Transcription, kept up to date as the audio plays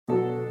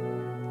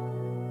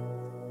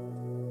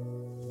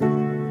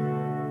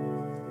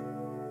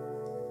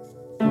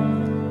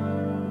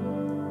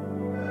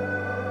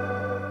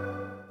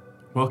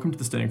Welcome to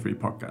the Staying Free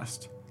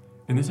podcast.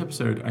 In this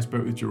episode, I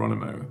spoke with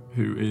Geronimo,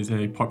 who is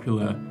a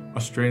popular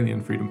Australian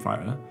freedom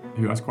fighter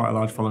who has quite a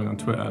large following on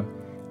Twitter.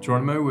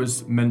 Geronimo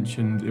was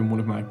mentioned in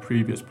one of my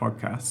previous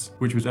podcasts,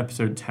 which was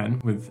episode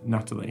 10 with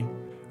Natalie.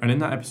 And in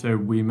that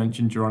episode, we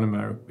mentioned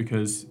Geronimo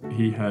because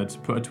he had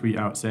put a tweet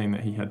out saying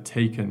that he had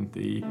taken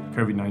the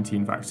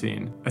COVID-19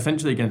 vaccine,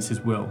 essentially against his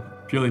will,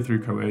 purely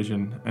through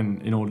coercion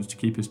and in order to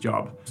keep his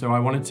job. So I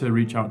wanted to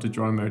reach out to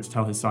Geronimo to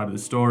tell his side of the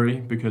story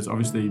because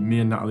obviously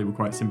me and Natalie were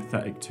quite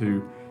sympathetic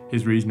to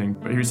his reasoning,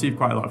 but he received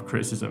quite a lot of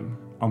criticism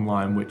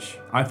online, which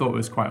I thought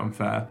was quite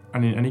unfair.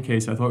 And in any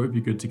case, I thought it would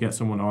be good to get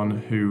someone on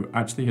who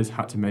actually has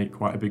had to make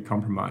quite a big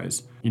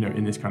compromise,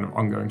 in this kind of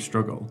ongoing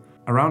struggle.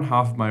 Around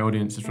half of my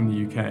audience is from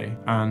the UK,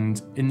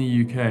 and in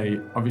the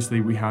UK,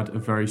 obviously we had a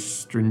very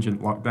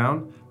stringent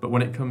lockdown, but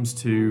when it comes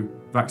to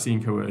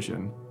vaccine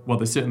coercion, well,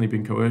 there's certainly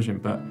been coercion,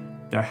 but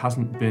there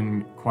hasn't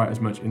been quite as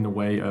much in the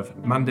way of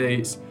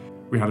mandates.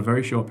 We had a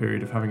very short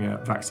period of having a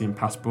vaccine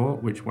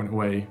passport, which went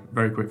away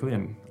very quickly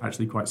and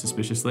actually quite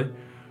suspiciously.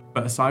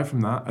 But aside from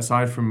that,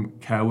 aside from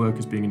care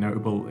workers being a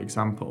notable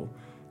example,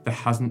 there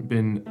hasn't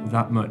been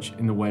that much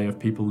in the way of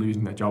people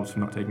losing their jobs for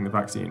not taking the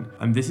vaccine.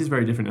 And this is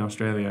very different in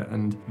Australia.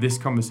 And this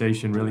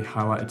conversation really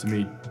highlighted to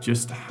me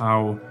just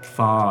how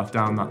far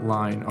down that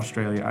line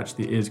Australia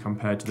actually is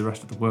compared to the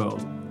rest of the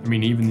world. I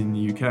mean, even in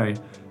the UK,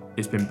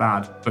 it's been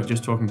bad, but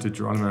just talking to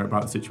Geronimo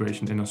about the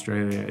situation in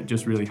Australia, it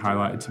just really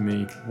highlighted to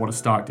me what a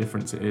stark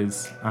difference it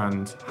is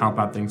and how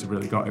bad things have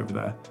really got over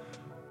there.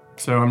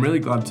 So I'm really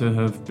glad to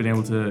have been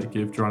able to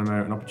give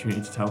Geronimo an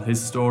opportunity to tell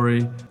his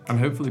story, and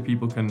hopefully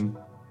people can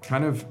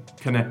kind of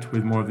connect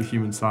with more of the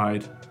human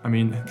side. I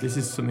mean, this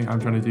is something I'm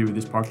trying to do with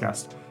this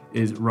podcast,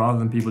 is rather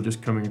than people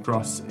just coming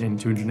across in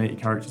 280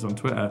 characters on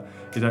Twitter,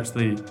 is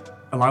actually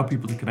allow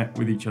people to connect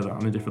with each other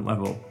on a different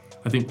level.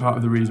 I think part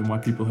of the reason why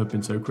people have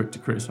been so quick to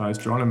criticise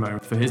Geronimo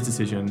for his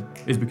decision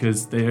is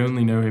because they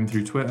only know him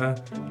through Twitter,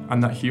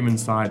 and that human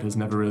side has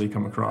never really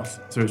come across.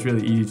 So it's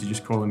really easy to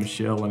just call him a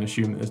shill and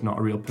assume that there's not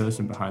a real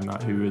person behind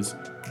that who has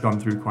gone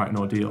through quite an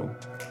ordeal.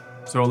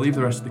 So I'll leave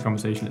the rest of the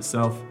conversation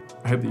itself.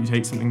 I hope that you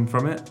take something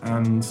from it,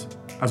 and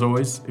as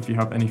always, if you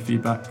have any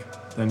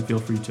feedback, then feel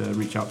free to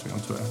reach out to me on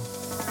Twitter.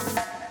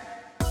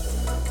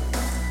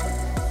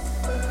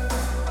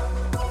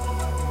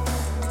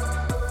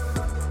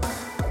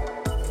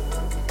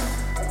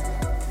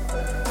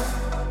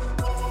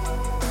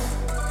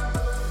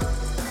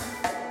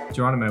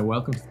 Geronimo,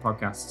 welcome to the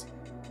podcast.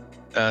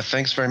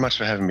 Thanks very much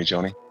for having me,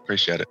 Johnny.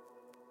 Appreciate it.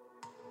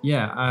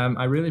 Yeah,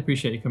 I really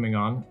appreciate you coming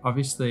on.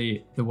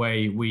 Obviously, the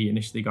way we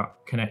initially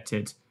got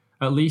connected,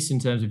 at least in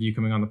terms of you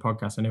coming on the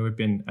podcast, I know we've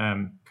been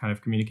kind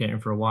of communicating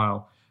for a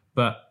while,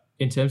 but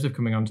in terms of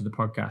coming onto the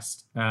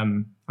podcast,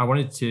 I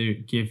wanted to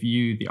give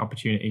you the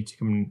opportunity to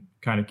come and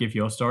kind of give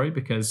your story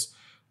because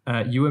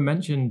you were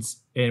mentioned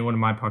in one of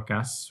my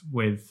podcasts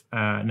with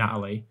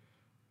Natalie,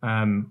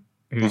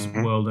 who's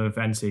World of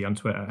NC on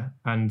Twitter.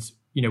 And,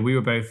 we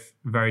were both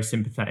very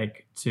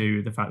sympathetic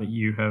to the fact that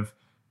you have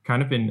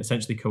kind of been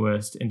essentially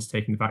coerced into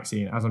taking the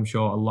vaccine, as I'm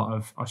sure a lot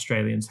of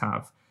Australians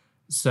have.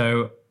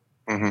 So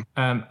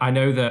I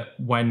know that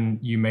when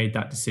you made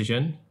that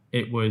decision,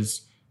 it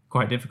was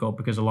quite difficult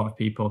because a lot of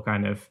people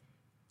kind of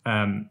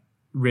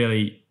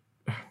really,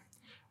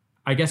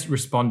 I guess,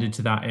 responded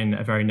to that in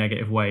a very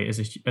negative way, as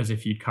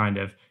if you'd kind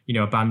of,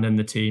 abandoned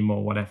the team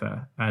or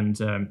whatever. And,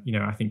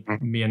 I think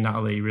me and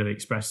Natalie really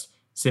expressed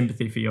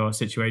sympathy for your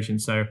situation.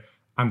 So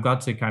I'm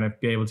glad to kind of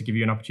be able to give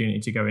you an opportunity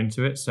to go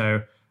into it.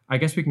 So I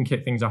guess we can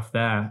kick things off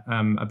there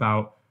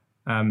about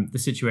the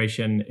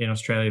situation in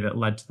Australia that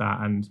led to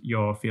that and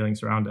your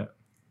feelings around it.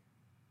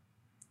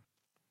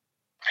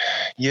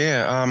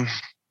 Yeah.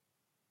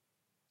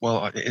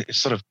 Well, it's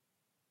sort of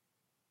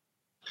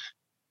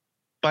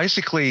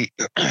basically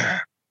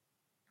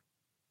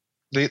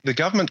the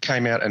government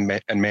came out and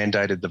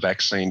mandated the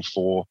vaccine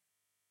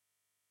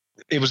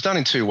it was done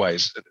in two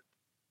ways.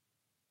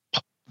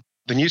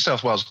 The New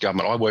South Wales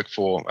government, I work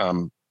for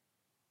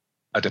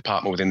a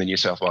department within the New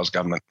South Wales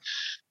government.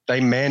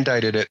 The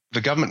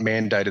government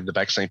mandated the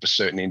vaccine for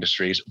certain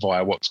industries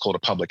via what's called a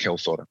public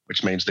health order,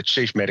 which means the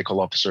chief medical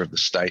officer of the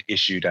state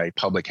issued a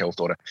public health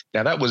order.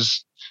 Now, that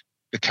was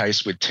the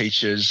case with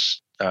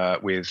teachers,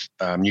 with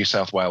New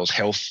South Wales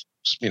health,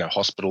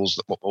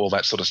 hospitals, all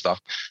that sort of stuff.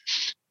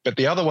 But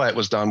the other way it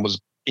was done was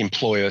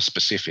employer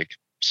specific.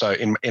 So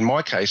in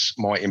my case,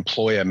 my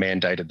employer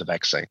mandated the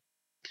vaccine.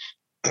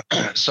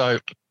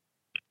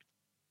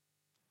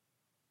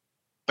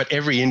 But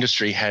every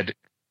industry had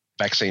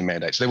vaccine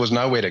mandates. There was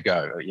nowhere to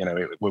go,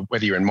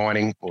 whether you're in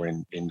mining or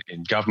in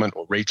government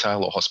or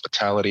retail or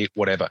hospitality,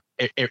 whatever.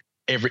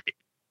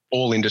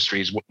 All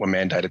industries were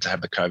mandated to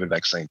have the COVID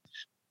vaccine.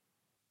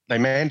 They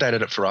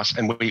mandated it for us,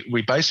 and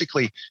we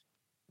basically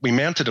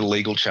mounted a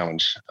legal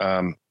challenge.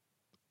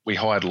 We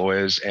hired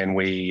lawyers, and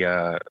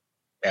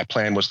our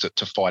plan was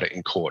to fight it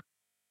in court.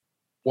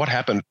 What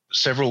happened?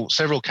 Several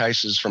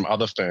cases from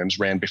other firms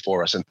ran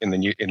before us in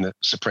the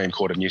Supreme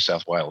Court of New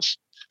South Wales.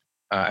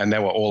 And they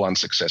were all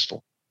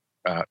unsuccessful.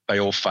 they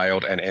all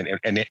failed, and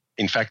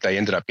in fact, they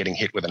ended up getting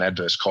hit with an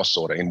adverse costs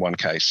order. In one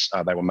case,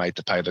 they were made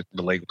to pay the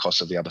legal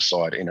costs of the other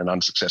side in an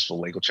unsuccessful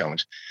legal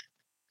challenge.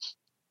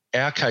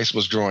 Our case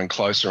was drawing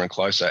closer and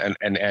closer,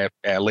 and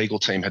our legal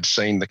team had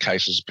seen the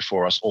cases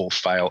before us all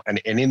fail. And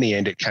in the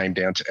end, it came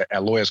down to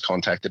our lawyers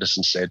contacted us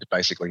and said,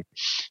 basically,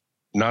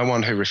 no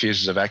one who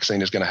refuses a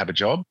vaccine is going to have a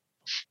job.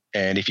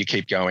 And if you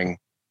keep going,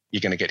 you're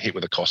going to get hit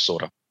with a costs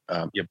order.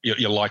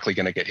 You're likely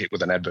going to get hit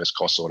with an adverse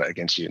costs order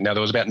against you. Now,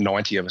 there was about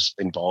 90 of us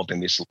involved in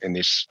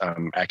this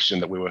action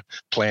that we were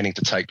planning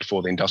to take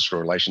before the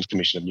Industrial Relations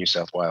Commission of New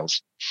South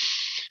Wales.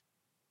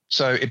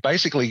 So it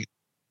basically,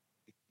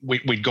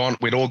 we'd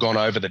all gone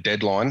over the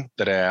deadline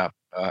that our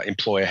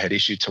employer had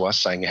issued to us,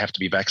 saying you have to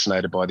be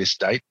vaccinated by this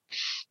date.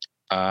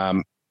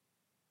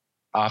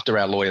 After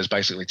our lawyers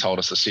basically told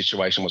us the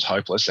situation was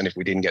hopeless, and if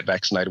we didn't get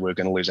vaccinated, we were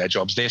going to lose our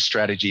jobs, their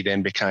strategy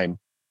then became,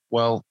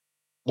 well,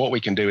 what we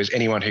can do is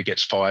anyone who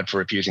gets fired for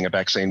refusing a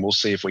vaccine, we'll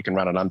see if we can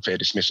run an unfair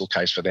dismissal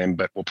case for them,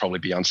 but we'll probably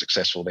be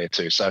unsuccessful there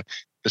too. So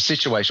the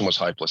situation was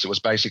hopeless. It was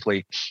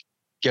basically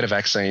get a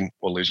vaccine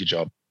or lose your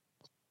job.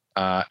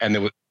 And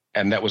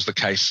that was the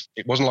case.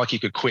 It wasn't like you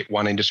could quit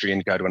one industry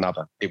and go to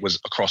another. It was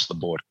across the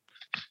board.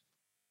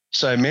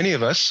 So many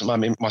of us, I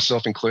mean,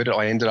 myself included,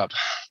 I ended up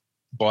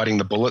biting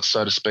the bullet,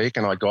 so to speak,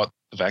 and I got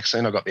the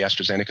vaccine. I got the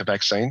AstraZeneca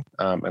vaccine,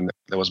 and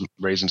there was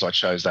reasons I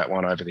chose that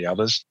one over the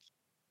others.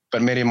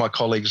 But many of my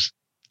colleagues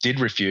did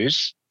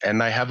refuse,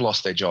 and they have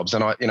lost their jobs.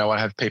 And I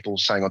have people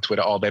saying on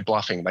Twitter, "Oh, they're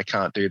bluffing. They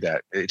can't do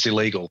that. It's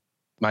illegal."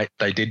 Mate,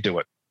 they did do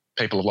it.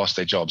 People have lost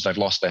their jobs. They've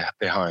lost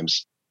their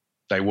homes.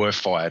 They were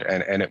fired,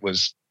 and it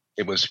was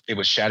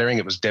shattering.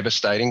 It was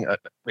devastating.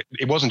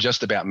 It wasn't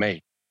just about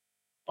me.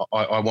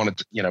 I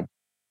wanted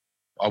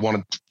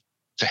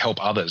to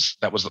help others.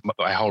 That was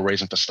my whole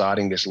reason for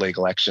starting this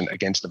legal action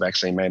against the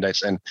vaccine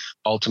mandates. And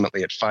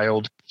ultimately it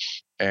failed.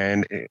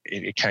 And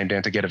it came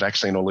down to get a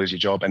vaccine or lose your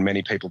job. And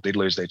many people did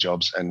lose their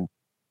jobs, and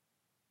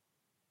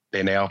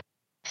they're now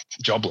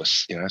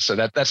jobless. So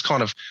that's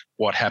kind of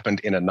what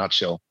happened in a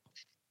nutshell.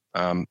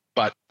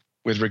 But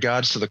with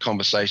regards to the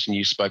conversation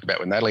you spoke about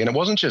with Natalie, and it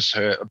wasn't just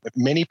her,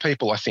 many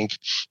people, I think,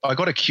 I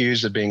got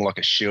accused of being like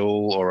a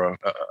shill or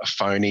a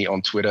phony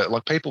on Twitter.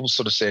 Like, people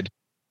sort of said,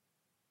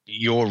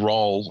 your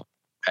role,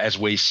 as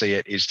we see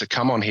it, is to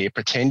come on here,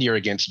 pretend you're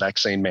against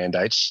vaccine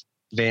mandates,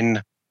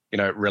 then,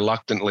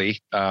 reluctantly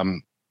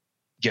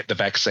get the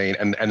vaccine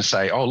and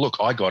say, oh, look,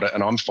 I got it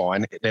and I'm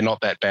fine. They're not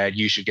that bad.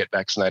 You should get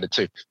vaccinated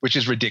too, which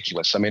is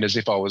ridiculous. I mean, as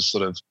if I was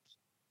sort of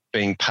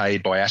being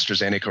paid by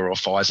AstraZeneca or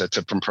Pfizer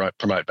to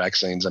promote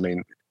vaccines. I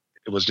mean,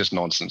 it was just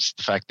nonsense.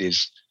 The fact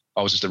is,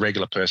 I was just a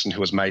regular person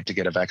who was made to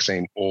get a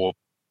vaccine, or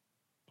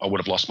I would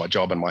have lost my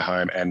job and my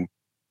home. And,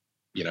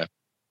 yeah.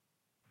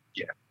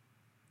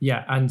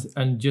 Yeah,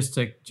 and just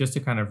to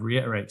kind of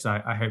reiterate, because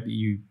I hope that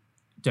you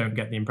don't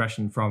get the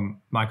impression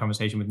from my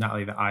conversation with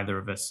Natalie that either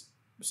of us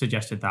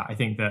suggested that. I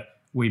think that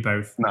we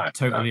both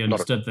totally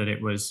understood that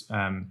it was,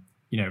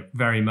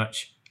 very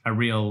much a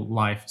real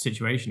life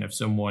situation of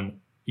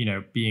someone,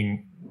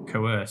 being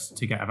coerced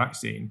to get a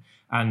vaccine,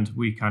 and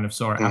we kind of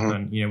saw it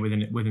happen,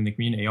 within the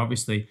community.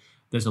 Obviously,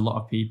 there's a lot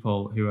of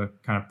people who are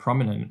kind of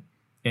prominent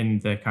in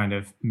the kind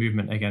of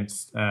movement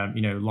against,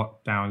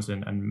 lockdowns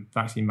and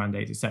vaccine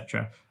mandates,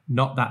 etc.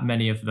 Not that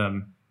many of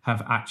them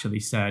have actually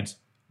said,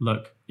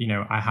 look,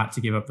 I had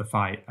to give up the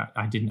fight.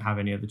 I didn't have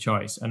any other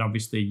choice. And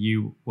obviously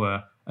you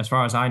were, as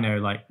far as I know,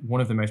 like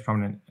one of the most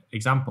prominent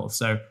examples.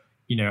 So,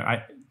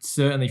 I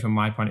certainly from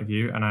my point of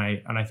view, and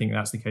I think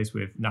that's the case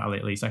with Natalie,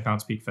 at least. I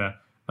can't speak for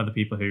other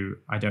people who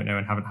I don't know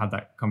and haven't had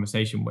that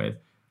conversation with.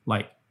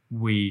 Like,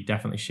 we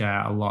definitely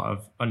share a lot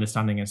of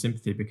understanding and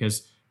sympathy,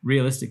 because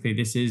realistically,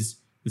 this is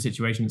the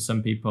situation that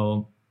some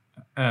people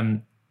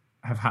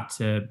have had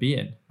to be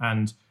in.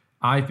 And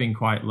I've been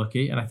quite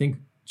lucky. And I think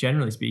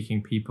generally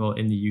speaking, people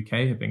in the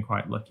UK have been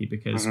quite lucky,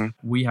 because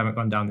we haven't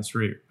gone down this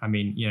route. I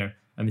mean,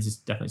 and this is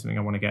definitely something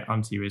I want to get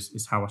onto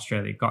is how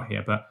Australia got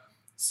here. But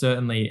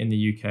certainly in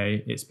the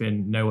UK, it's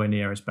been nowhere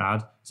near as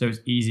bad. So it's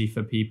easy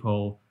for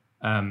people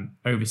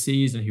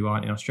overseas and who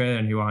aren't in Australia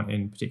and who aren't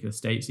in particular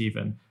states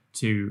even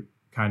to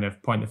kind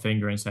of point the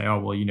finger and say, oh,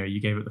 well, you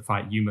gave up the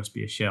fight, you must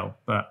be a shill.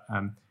 But,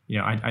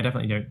 I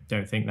definitely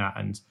don't think that.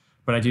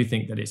 But I do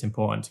think that it's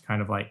important to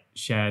kind of like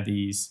share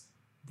these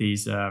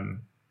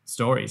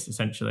stories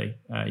essentially,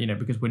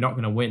 because we're not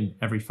going to win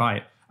every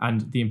fight.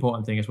 And the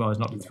important thing as well is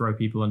not to throw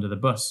people under the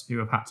bus who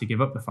have had to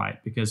give up the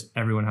fight, because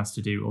everyone has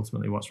to do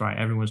ultimately what's right.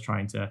 Everyone's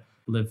trying to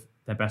live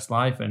their best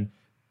life, and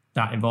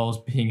that involves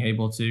being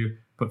able to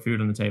put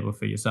food on the table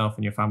for yourself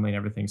and your family and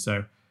everything.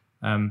 So,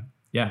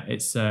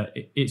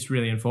 it's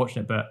really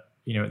unfortunate, but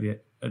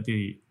at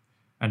the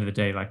end of the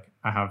day, like,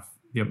 I have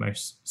the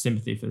utmost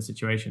sympathy for the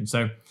situation.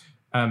 So,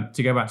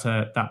 to go back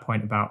to that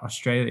point about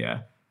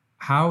Australia,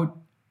 how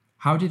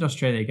did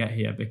Australia get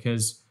here?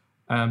 Because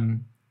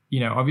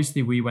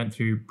obviously we went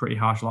through pretty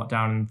harsh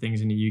lockdown and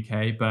things in the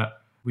UK,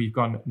 but we've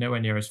gone nowhere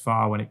near as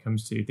far when it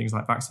comes to things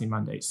like vaccine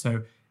mandates.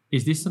 So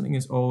is this something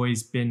that's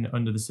always been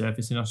under the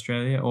surface in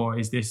Australia, or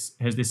has this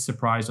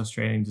surprised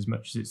Australians as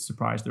much as it's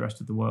surprised the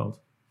rest of the world?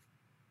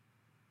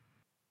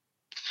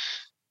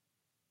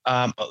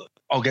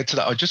 I'll get to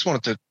that. I just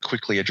wanted to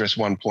quickly address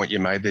one point you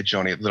made there,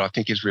 Johnny, that I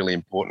think is really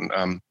important.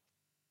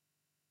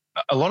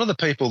 A lot of the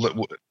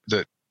people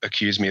that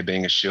accuse me of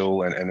being a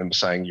shill and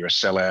saying you're a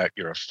sellout,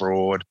 you're a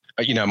fraud.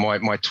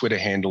 My Twitter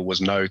handle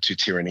was no to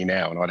tyranny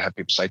now, and I'd have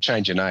people say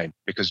change your name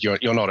because you're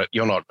not a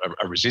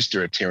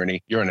resistor of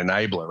tyranny. You're an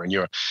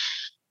enabler,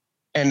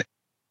 and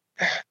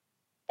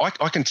I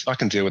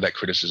can deal with that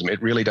criticism.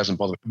 It really doesn't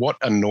bother me. What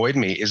annoyed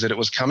me is that it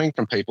was coming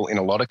from people in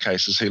a lot of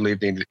cases who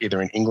lived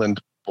either in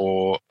England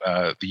or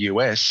the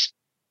US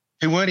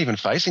who weren't even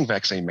facing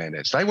vaccine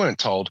mandates. They weren't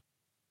told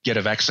get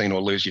a vaccine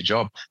or lose your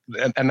job.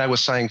 And they were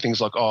saying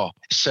things like, oh,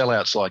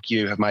 sellouts like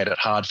you have made it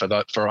hard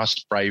for us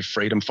brave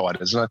freedom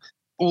fighters. And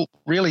well,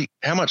 really,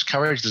 how much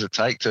courage does it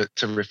take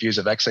to refuse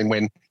a vaccine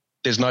when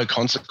there's no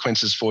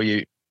consequences for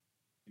you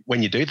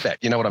when you do that?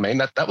 You know what I mean?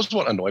 That was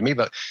what annoyed me,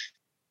 that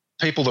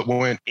people that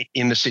weren't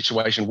in the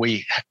situation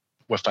we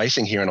were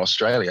facing here in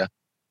Australia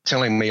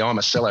telling me I'm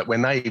a sellout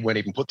when they weren't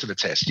even put to the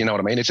test. You know what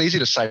I mean? It's easy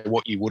to say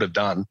what you would have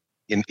done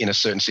in a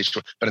certain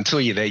situation, but until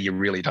you're there, you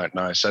really don't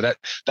know. So I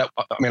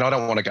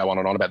don't want to go on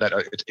and on about that.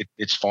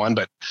 It's fine,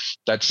 but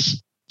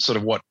that's sort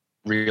of what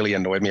really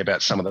annoyed me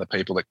about some of the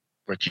people that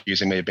were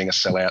accusing me of being a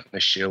sellout and a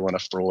shill and a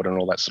fraud and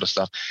all that sort of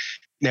stuff.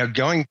 Now,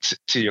 going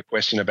to your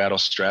question about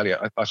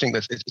Australia, I think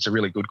that it's a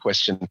really good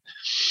question.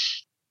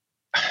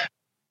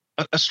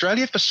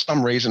 Australia, for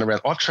some reason,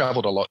 I've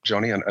travelled a lot,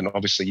 Johnny, and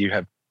obviously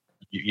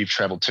you've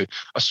travelled too.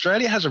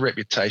 Australia has a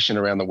reputation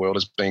around the world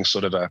as being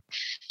sort of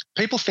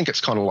people think it's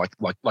kind of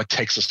like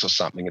Texas or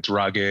something. It's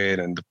rugged,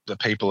 and the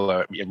people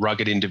are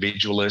rugged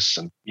individualists,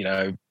 and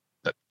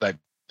that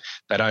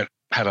they don't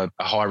have a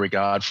high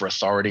regard for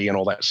authority and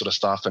all that sort of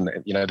stuff. And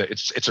that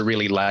it's a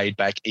really laid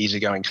back,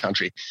 easygoing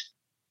country.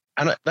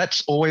 And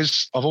I've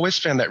always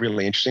found that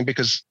really interesting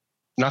because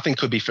nothing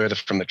could be further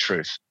from the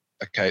truth.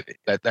 Okay,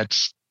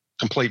 that's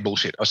complete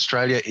bullshit.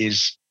 Australia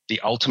is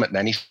the ultimate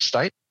nanny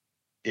state.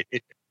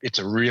 It's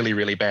a really,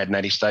 really bad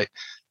nanny state.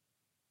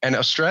 And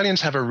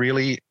Australians have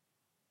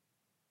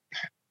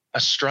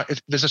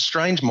there's a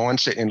strange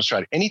mindset in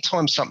Australia.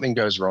 Anytime something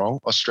goes wrong,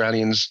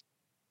 Australians,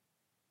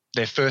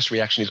 their first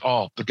reaction is,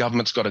 oh, the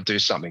government's got to do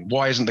something.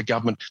 Why isn't the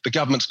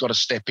government's got to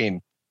step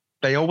in.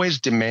 They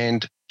always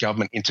demand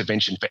government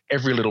intervention for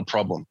every little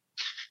problem.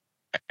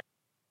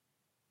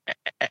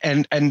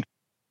 And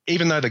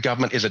even though the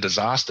government is a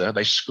disaster,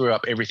 they screw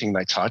up everything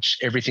they touch,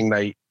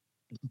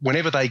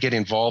 whenever they get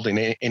involved in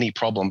any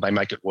problem, they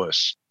make it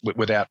worse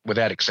without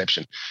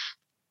exception.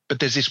 But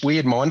there's this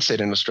weird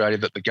mindset in Australia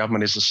that the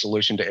government is the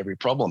solution to every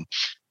problem.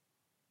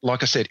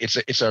 Like I said, it's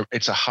a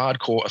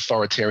hardcore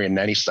authoritarian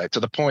nanny state to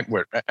the point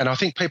where, and I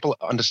think people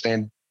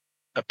understand,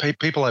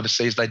 people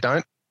overseas, they've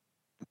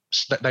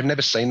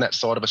never seen that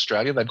side of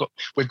Australia.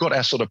 We've got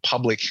our sort of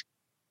public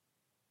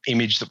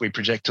image that we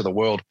project to the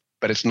world,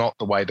 but it's not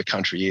the way the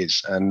country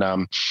is. And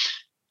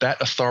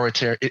that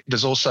authoritarian,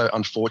 there's also,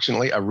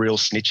 unfortunately, a real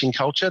snitching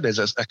culture. There's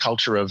a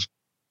culture of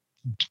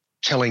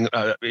telling,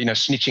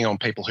 snitching on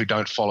people who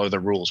don't follow the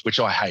rules, which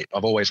I hate.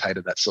 I've always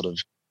hated that sort of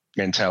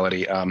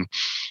mentality.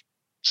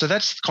 So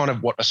that's kind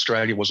of what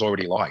Australia was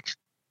already like.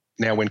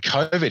 Now, when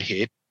COVID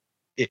hit,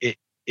 it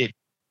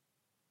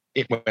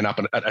went up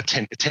at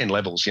 10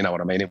 levels. You know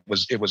what I mean? It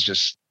was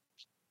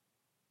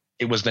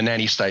the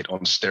nanny state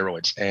on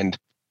steroids. And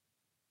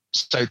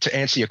so to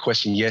answer your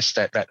question, yes,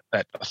 that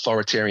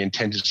authoritarian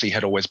tendency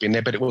had always been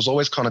there, but it was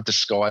always kind of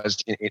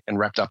disguised and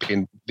wrapped up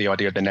in the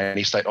idea of the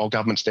nanny state. Oh,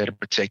 government's there to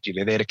protect you.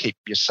 They're there to keep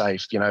you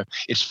safe.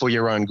 It's for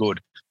your own good.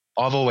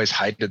 I've always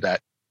hated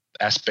that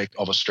aspect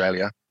of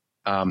Australia.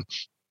 And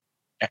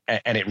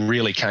it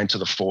really came to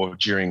the fore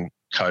during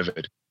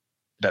COVID.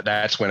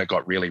 That's when it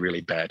got really,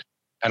 really bad.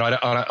 And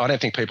I don't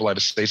think people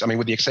overseas,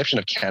 with the exception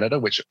of Canada,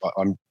 which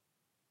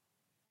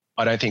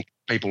I don't think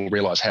people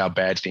realise how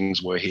bad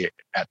things were here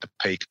at the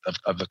peak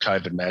of the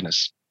COVID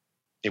madness.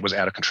 It was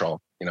out of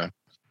control,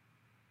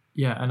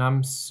 Yeah, and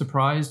I'm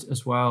surprised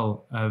as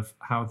well of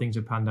how things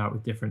have panned out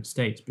with different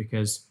states,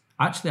 because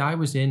actually I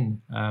was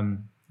in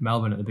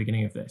Melbourne at the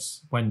beginning of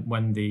this when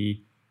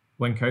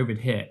COVID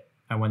hit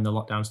and when the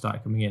lockdown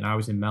started coming in. I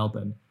was in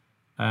Melbourne,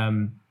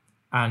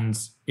 and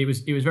it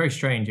was very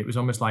strange. It was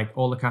almost like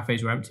all the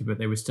cafes were empty, but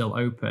they were still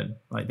open.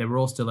 Like they were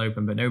all still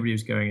open, but nobody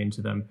was going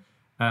into them.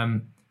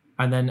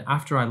 And then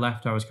after I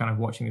left, I was kind of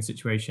watching the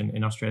situation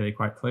in Australia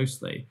quite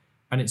closely.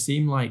 And it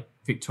seemed like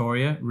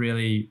Victoria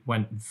really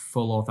went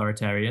full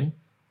authoritarian.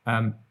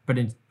 But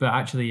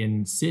actually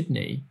in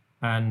Sydney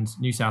and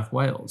New South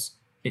Wales,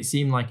 it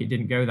seemed like it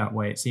didn't go that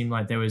way. It seemed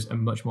like there was a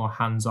much more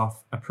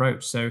hands-off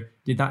approach. So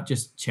did that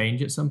just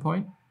change at some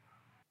point?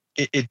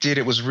 It did.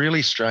 It was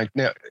really strange.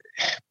 Now,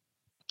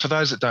 for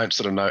those that don't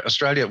sort of know,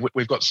 Australia,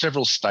 we've got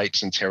several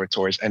states and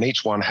territories, and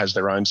each one has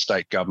their own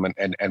state government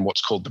and what's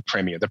called the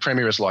Premier. The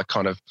Premier is like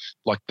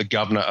the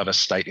governor of a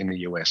state in the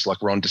US. Like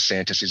Ron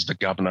DeSantis is the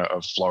governor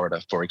of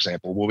Florida, for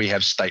example. Well, we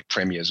have state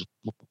premiers,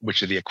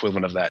 which are the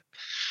equivalent of that.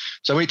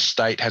 So each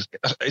state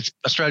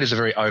Australia's a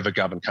very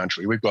over-governed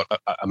country. We've got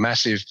a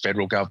massive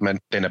federal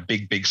government, then a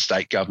big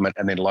state government,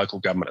 and then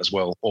local government as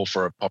well, all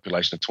for a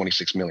population of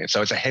 26 million.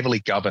 So it's a heavily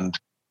governed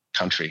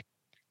country.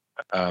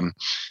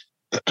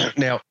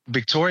 Now,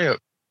 Victoria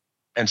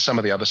and some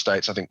of the other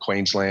states, I think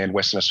Queensland,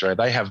 Western Australia,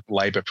 they have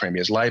Labor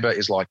premiers. Labor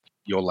is like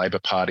your Labor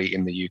Party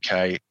in the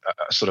UK,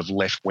 a sort of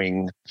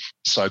left-wing,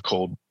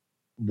 so-called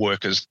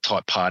workers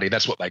type party.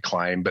 That's what they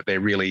claim, but they're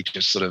really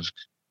just sort of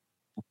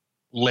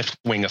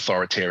left-wing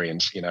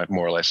authoritarians,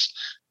 more or less.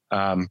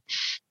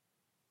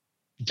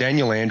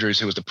 Daniel Andrews,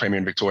 who was the Premier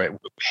in Victoria,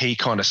 he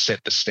kind of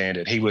set the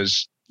standard. He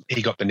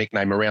got the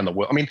nickname around the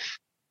world. I mean,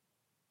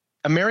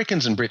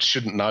 Americans and Brits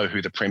shouldn't know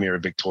who the Premier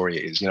of Victoria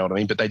is, you know what I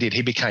mean? But they did.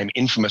 He became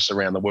infamous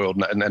around the world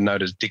and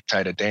known as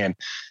Dictator Dan.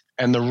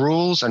 And the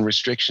rules and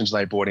restrictions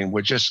they brought in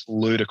were just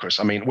ludicrous.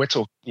 I mean, we're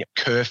talking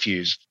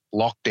curfews,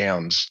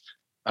 lockdowns.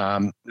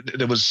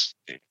 There was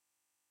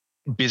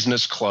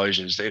business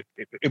closures.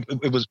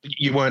 It was,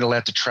 you weren't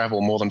allowed to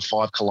travel more than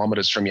 5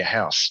 kilometres from your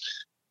house.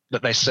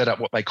 That they set up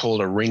what they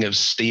called a ring of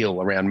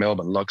steel around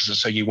Melbourne,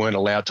 so you weren't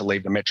allowed to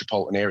leave the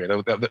metropolitan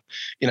area.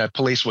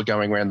 Police were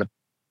going around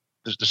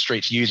the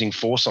streets using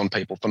force on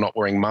people for not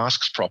wearing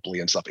masks properly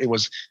and stuff. It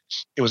was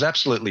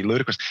absolutely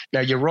ludicrous.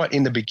 Now, you're right.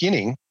 In the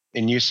beginning,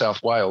 in New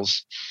South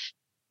Wales,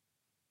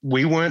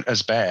 we weren't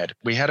as bad.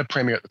 We had a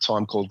premier at the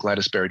time called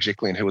Gladys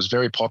Berejiklian, who was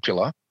very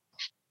popular,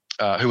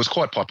 who was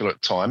quite popular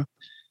at the time.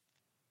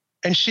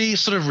 And she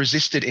sort of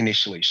resisted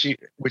initially.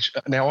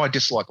 Now I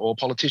dislike all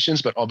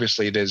politicians, but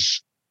obviously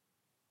there's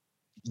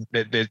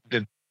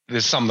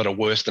some that are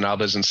worse than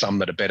others and some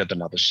that are better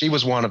than others. She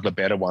was one of the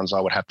better ones,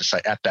 I would have to say,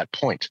 at that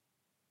point.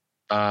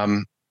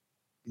 In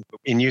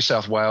New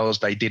South Wales,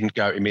 they didn't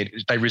go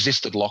immediately. They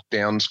resisted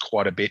lockdowns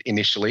quite a bit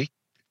initially,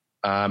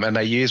 and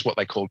they used what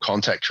they called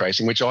contact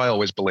tracing, which I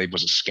always believed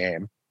was a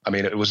scam. I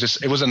mean, it was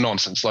a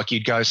nonsense. Like,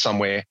 you'd go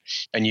somewhere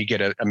and you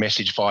get a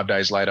message 5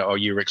 days later, oh,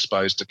 you're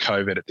exposed to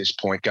COVID at this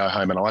point, go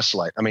home and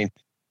isolate. I mean,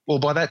 well,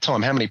 by that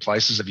time, how many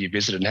places have you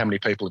visited and how many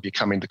people have you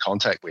come into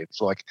contact with? It's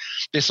like,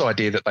 this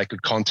idea that they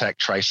could contact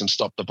trace and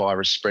stop the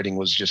virus spreading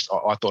was just,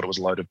 I thought it was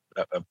a load of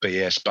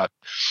BS, but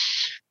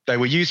they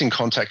were using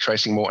contact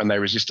tracing more and they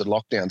resisted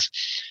lockdowns.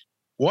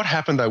 What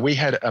happened though, we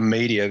had a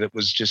media that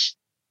was just,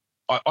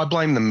 I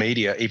blame the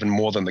media even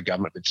more than the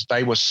government.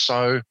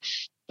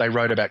 They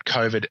wrote about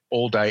COVID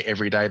all day,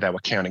 every day. They were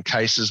counting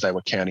cases, they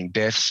were counting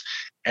deaths.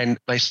 And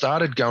they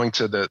started going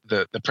to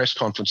the press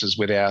conferences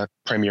with our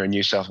Premier in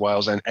New South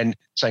Wales and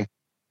saying,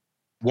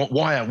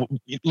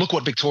 look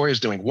what Victoria's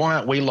doing. Why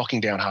aren't we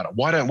locking down harder?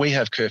 Why don't we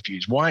have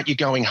curfews? Why aren't you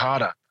going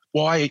harder?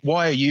 Why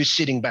are you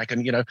sitting back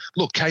and,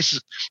 look,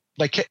 cases,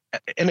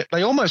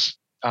 they almost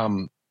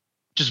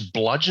just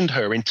bludgeoned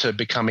her into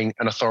becoming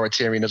an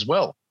authoritarian as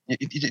well.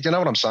 You know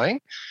what I'm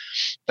saying?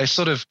 They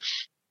sort of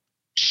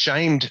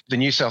shamed the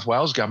New South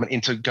Wales government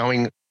into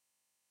doing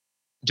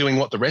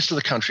what the rest of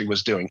the country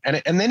was doing.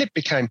 And then it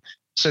became,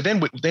 so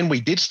then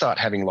we did start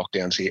having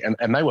lockdowns here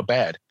and they were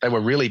bad. They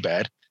were really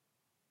bad.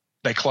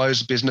 They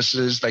closed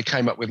businesses. They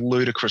came up with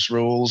ludicrous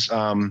rules.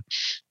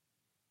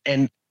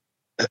 And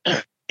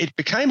it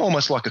became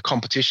almost like a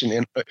competition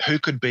in who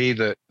could be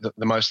the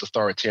most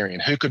authoritarian,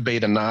 who could be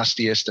the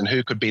nastiest and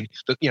who could be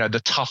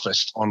the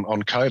toughest on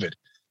COVID.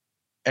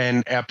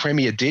 And our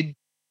Premier did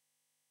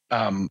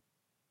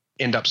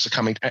end up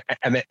succumbing.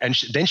 And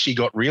then she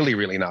got really,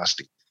 really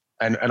nasty.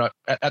 And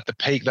at the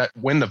peak, that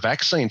when the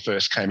vaccine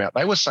first came out,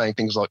 they were saying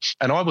things like,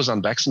 and I was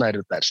unvaccinated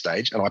at that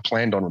stage, and I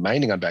planned on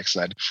remaining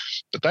unvaccinated,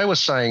 but they were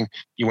saying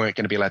you weren't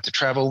going to be allowed to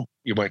travel,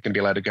 you weren't going to be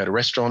allowed to go to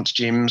restaurants,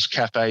 gyms,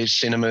 cafes,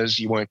 cinemas,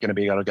 you weren't going to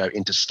be able to go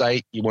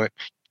interstate, and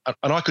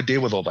I could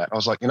deal with all that. I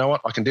was like, you know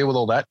what, I can deal with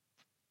all that.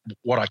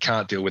 What I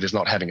can't deal with is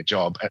not having a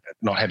job,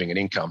 not having an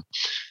income.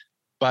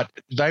 But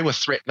they were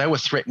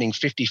threatening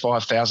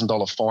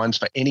 $55,000 fines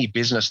for any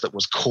business that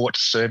was caught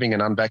serving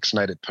an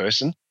unvaccinated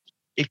person.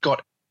 It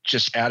got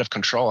just out of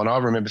control. And I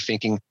remember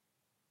thinking,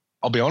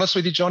 I'll be honest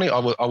with you, Johnny, I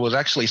was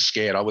actually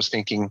scared. I was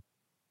thinking,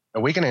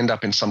 are we going to end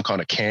up in some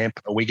kind of camp?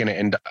 Are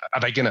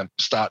they going to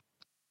start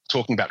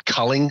talking about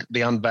culling the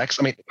unvaxxed?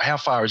 I mean, how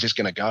far is this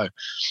going to go?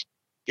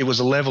 It was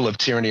a level of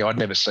tyranny I'd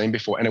never seen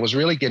before. And it was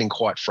really getting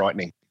quite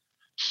frightening.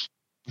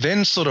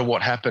 Then sort of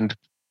what happened,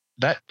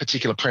 that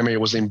particular Premier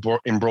was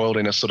embroiled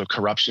in a sort of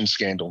corruption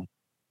scandal.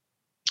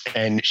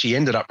 And she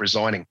ended up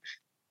resigning.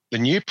 The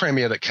new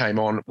Premier that came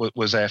on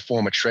was our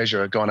former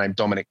Treasurer, a guy named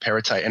Dominic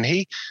Perrottet. And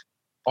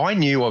I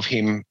knew of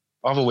him,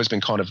 I've always been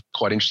kind of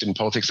quite interested in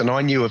politics, and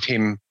I knew of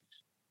him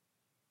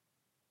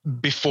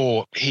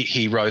before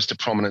he rose to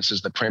prominence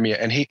as the Premier.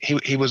 And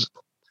he was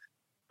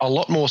a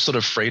lot more sort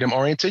of freedom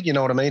oriented, you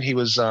know what I mean? He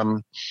was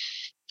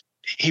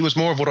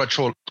more of what I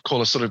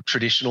call a sort of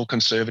traditional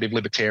conservative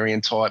libertarian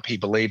type. He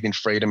believed in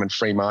freedom and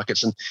free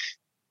markets. And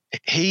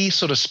he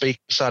sort of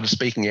started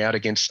speaking out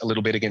a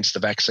little bit against the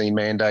vaccine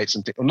mandates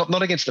and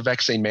not against the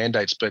vaccine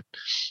mandates, but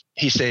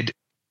he said,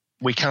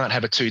 we can't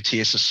have a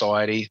 2-tier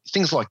society,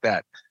 things like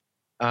that.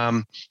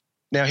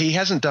 Now, he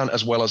hasn't done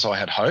as well as I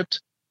had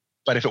hoped,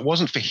 but if it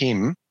wasn't for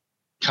him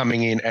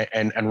coming in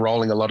and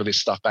rolling a lot of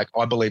this stuff back,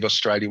 I believe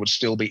Australia would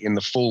still be in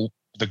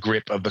the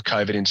grip of the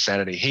COVID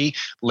insanity. He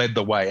led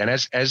the way. And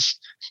as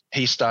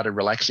he started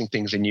relaxing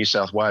things in New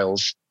South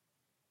Wales,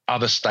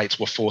 other states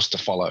were forced to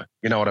follow.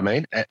 You know what I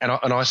mean? And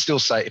I still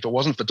say, if it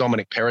wasn't for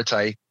Dominic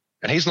Perrottet,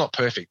 and he's not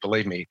perfect,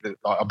 believe me,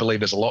 I believe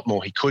there's a lot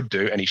more he could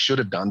do and he should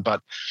have done.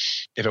 But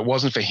if it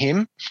wasn't for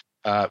him,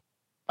 I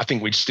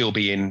think we'd still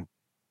be in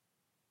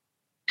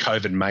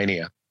COVID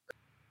mania.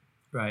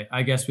 Right.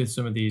 I guess with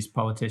some of these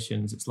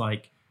politicians, it's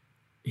like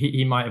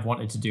he might have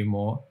wanted to do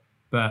more,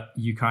 but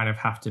you kind of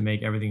have to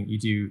make everything that you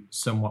do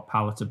somewhat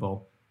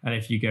palatable. And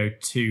if you go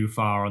too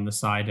far on the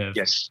side of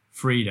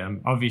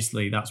freedom,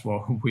 obviously that's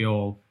what we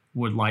all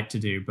would like to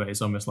do. But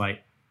it's almost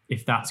like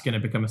if that's going to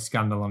become a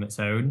scandal on its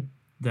own,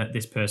 that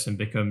this person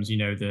becomes, you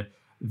know,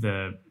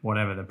 the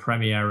whatever, the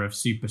premier of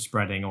super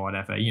spreading or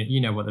whatever, you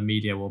know what the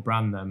media will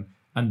brand them.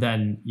 And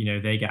then, you know,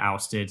 they get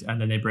ousted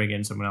and then they bring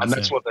in someone else. And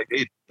that's what they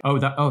did.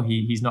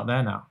 He's not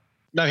there now.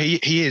 No,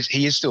 he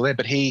is still there,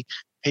 but he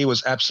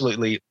was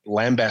absolutely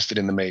lambasted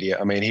in the media.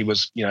 I mean, he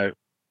was, you know,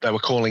 they were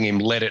calling him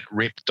 "Let It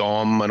Rip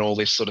Dom" and all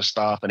this sort of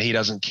stuff, and he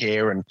doesn't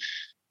care. And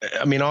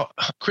I mean,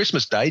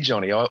 Christmas Day,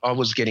 Johnny, I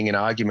was getting in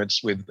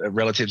arguments with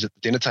relatives at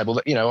the dinner table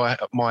that, you know,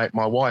 my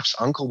wife's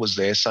uncle was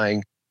there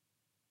saying,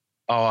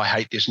 "Oh, I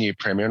hate this new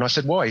premier." And I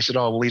said, "Why?" He said,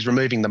 "Oh, well, he's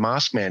removing the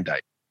mask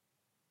mandate."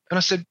 And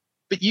I said,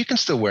 "But you can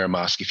still wear a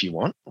mask if you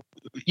want."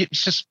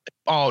 It's just,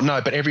 "Oh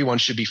no, but everyone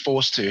should be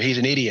forced to. He's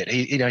an idiot.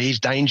 He's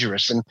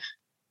dangerous."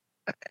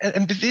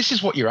 And this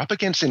is what you're up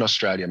against in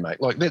Australia, mate.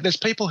 Like there's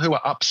people who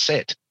are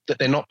upset that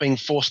they're not being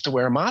forced to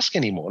wear a mask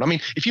anymore. I mean,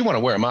 if you want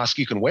to wear a mask,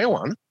 you can wear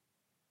one,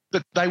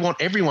 but they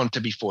want everyone to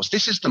be forced.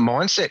 This is the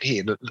mindset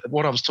here,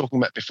 what I was talking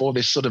about before,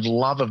 this sort of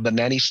love of the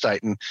nanny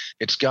state and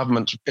its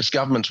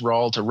government's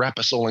role to wrap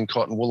us all in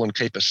cotton wool and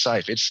keep us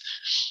safe.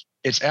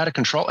 It's out of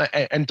control.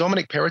 And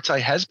Dominic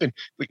Perrottet has been,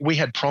 we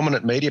had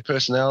prominent media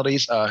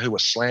personalities who were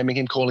slamming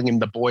him, calling him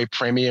the boy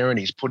premier, and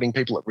he's putting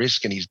people at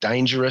risk and he's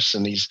dangerous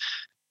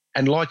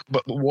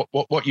but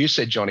what you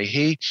said, Johnny,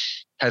 he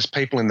has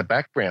people in the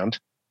background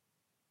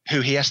who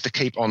he has to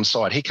keep on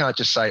side. He can't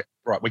just say,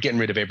 right, we're getting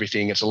rid of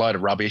everything, it's a load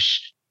of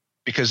rubbish,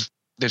 because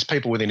there's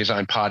people within his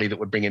own party that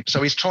would bring in.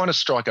 So he's trying to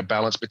strike a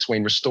balance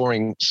between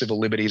restoring civil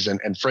liberties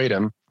and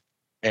freedom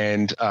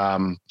and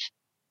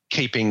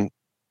keeping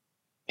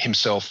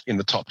himself in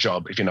the top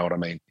job, if you know what I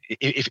mean.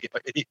 If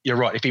you're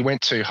right, if he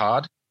went too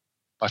hard,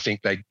 I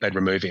think they'd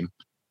remove him.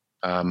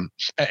 And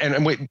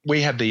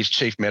we have these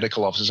chief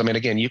medical officers. I mean,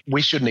 again,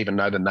 we shouldn't even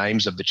know the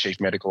names of the chief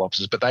medical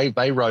officers, but they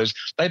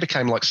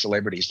became like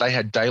celebrities. They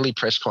had daily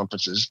press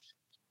conferences,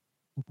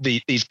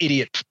 these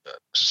idiot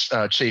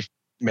chief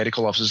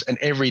medical officers, and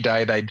every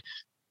day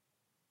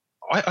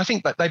I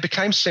think that they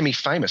became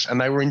semi-famous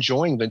and they were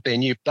enjoying their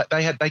new,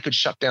 they could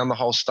shut down the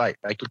whole state.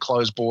 They could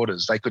close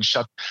borders. They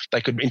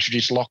could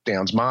introduce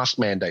lockdowns, mask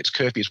mandates,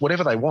 curfews,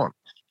 whatever they want.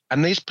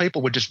 And these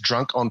people were just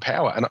drunk on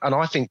power. And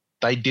I think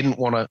they didn't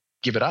want to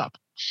give it up.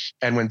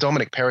 And when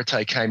Dominic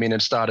Perrottet came in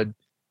and started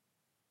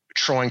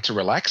trying to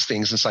relax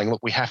things and saying,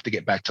 look, we have to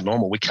get back to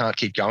normal, we can't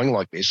keep going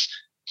like this,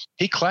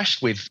 he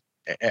clashed with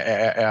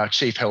our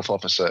chief health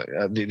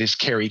officer, this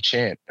Kerry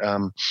Chant.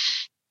 And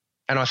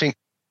I think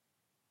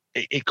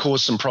it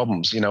caused some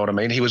problems, you know what I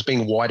mean? He was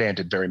being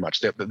white-anted very much.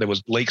 There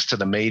was leaks to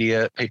the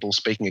media, people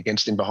speaking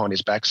against him behind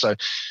his back. So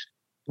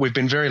we've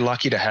been very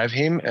lucky to have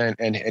him,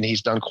 and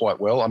he's done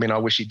quite well. I mean, I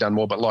wish he'd done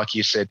more, but like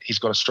you said, he's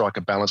got to strike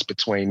a balance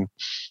between,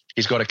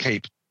 he's got to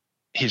keep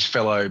his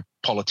fellow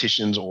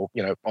politicians or,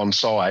 you know, on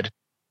side,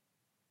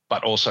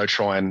 but also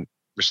try and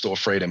restore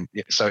freedom.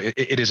 So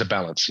it is a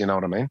balance, you know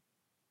what I mean?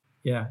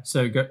 Yeah.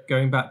 So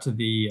going back to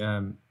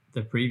the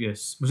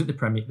previous, was it the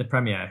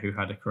premier who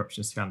had a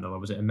corruption scandal, or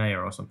was it a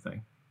mayor or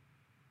something?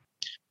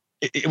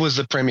 It was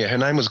the premier. Her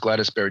name was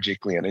Gladys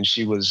Berejiklian, and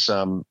she was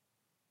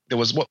there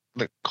was what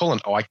they call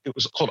it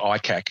was called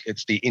ICAC.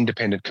 It's the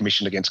Independent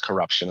Commission Against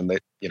Corruption, and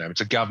that, you know,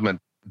 it's a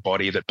government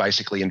body that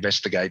basically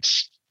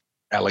investigates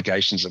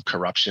allegations of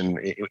corruption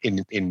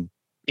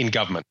in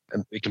government.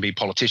 And it can be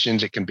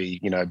politicians, it can be,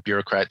 you know,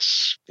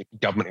 bureaucrats,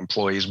 government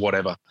employees,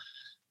 whatever.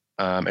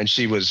 And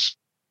she was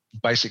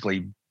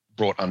basically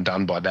brought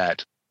undone by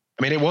that.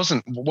 I mean, it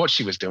wasn't what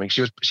she was doing.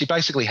 She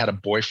basically had a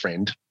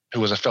boyfriend who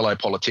was a fellow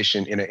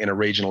politician in a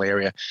regional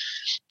area,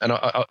 and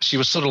she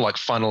was sort of like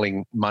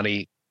funneling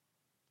money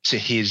to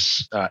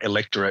his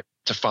electorate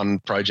to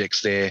fund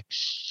projects there.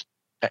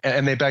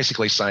 And they're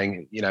basically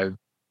saying, you know,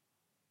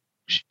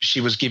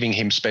 she was giving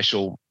him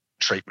special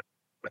treatment,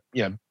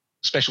 you know,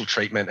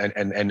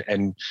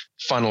 and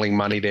funneling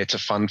money there to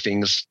fund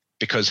things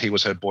because he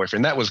was her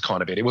boyfriend. That was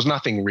kind of it. It was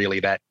nothing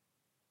really that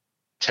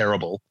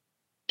terrible,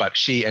 but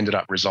she ended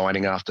up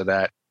resigning after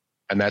that.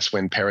 And that's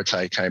when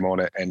Perrottet came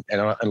on it. And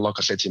like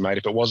I said to you, mate,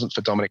 if it wasn't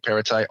for Dominic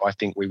Perrottet, I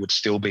think we'd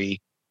still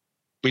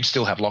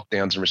have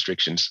lockdowns and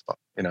restrictions.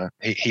 You know,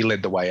 he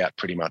led the way out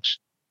pretty much.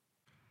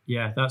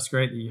 Yeah, that's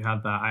great that you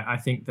had that. I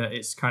think that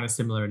it's kind of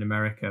similar in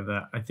America,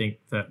 that I think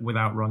that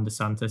without Ron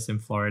DeSantis in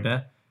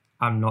Florida,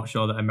 I'm not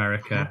sure that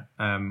America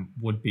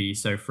would be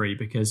so free,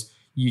 because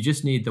you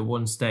just need the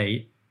one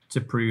state to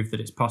prove that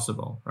it's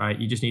possible, right?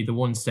 You just need the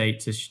one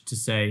state to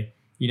say,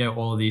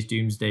 all of these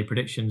doomsday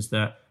predictions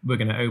that we're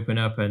going to open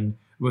up and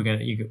we're going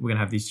to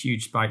have these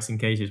huge spikes in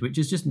cases, which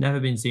has just never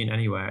been seen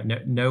anywhere.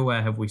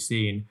 Nowhere have we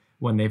seen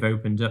when they've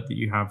opened up that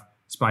you have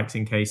spikes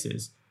in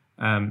cases.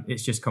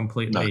 It's just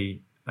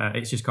completely,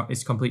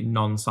 it's complete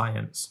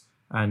non-science.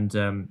 And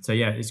so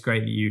yeah, it's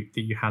great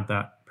that you had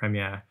that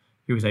premier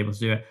who was able to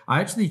do it.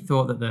 I actually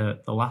thought that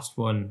the last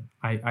one,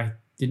 I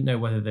didn't know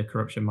whether the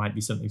corruption might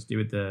be something to do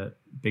with the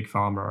big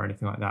pharma or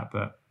anything like that,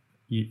 but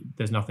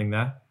there's nothing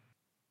there.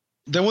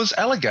 There was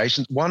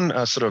allegations. One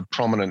sort of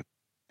prominent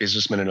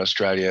businessman in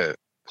Australia,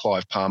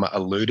 Clive Palmer,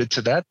 alluded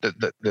to that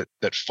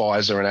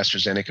Pfizer and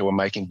AstraZeneca were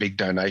making big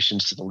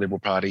donations to the Liberal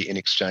Party in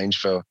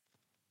exchange,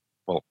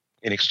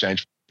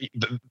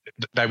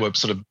 they were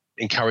sort of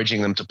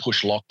encouraging them to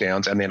push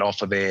lockdowns and then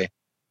offer their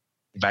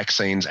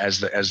vaccines as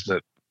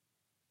the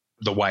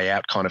way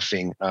out kind of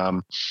thing.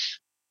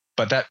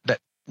 But that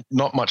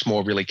not much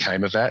more really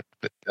came of that.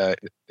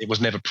 It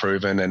was never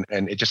proven,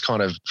 and it just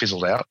kind of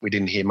fizzled out. We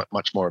didn't hear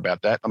much more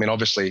about that. I mean,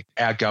 obviously,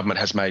 our government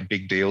has made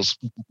big deals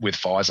with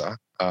Pfizer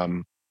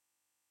and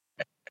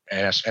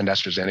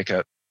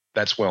AstraZeneca.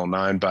 That's well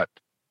known, but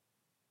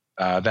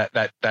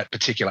that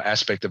particular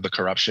aspect of the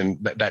corruption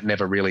that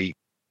never really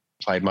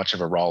played much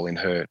of a role in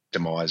her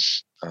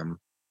demise.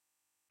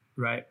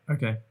 Right.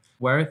 Okay.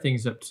 Where are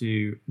things up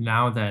to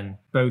now then,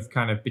 both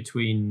kind of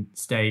between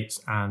states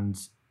and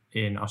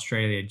in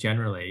Australia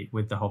generally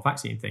with the whole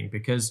vaccine thing?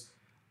 Because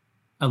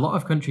a lot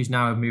of countries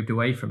now have moved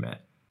away from it.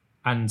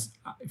 And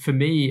for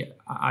me,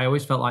 I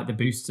always felt like the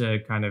booster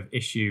kind of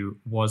issue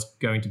was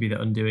going to be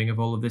the undoing of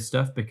all of this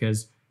stuff,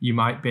 because you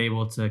might be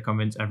able to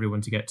convince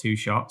everyone to get 2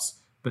 shots,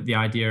 but the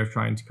idea of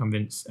trying to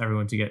convince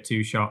everyone to get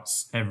 2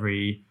 shots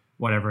every,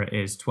 whatever it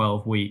is,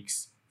 12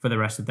 weeks for the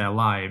rest of their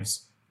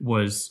lives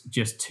was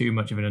just too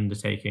much of an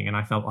undertaking. And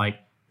I felt like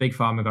Big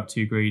Pharma got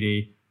too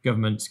greedy,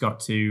 governments got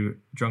too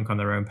drunk on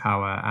their own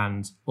power,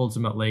 and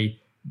ultimately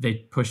they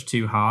pushed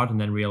too hard and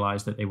then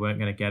realized that they weren't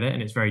going to get it.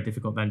 And it's very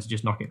difficult then to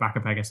just knock it back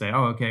a peg and say,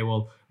 oh, okay,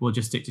 well, we'll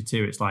just stick to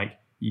 2. It's like,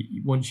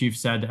 once you've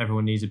said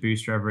everyone needs a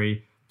booster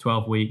every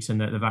 12 weeks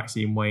and that the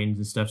vaccine wanes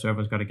and stuff, so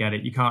everyone's got to get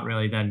it, you can't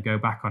really then go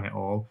back on it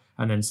all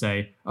and then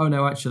say, oh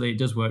no, actually it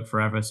does work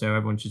forever, so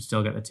everyone should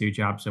still get the 2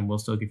 jabs and we'll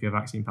still give you a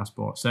vaccine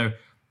passport. So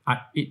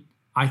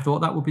I thought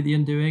that would be the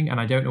undoing, and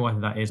I don't know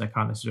whether that is. I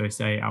can't necessarily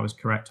say I was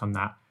correct on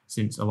that,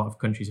 since a lot of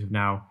countries have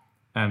now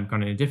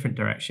gone in a different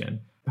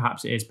direction.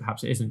 Perhaps it is,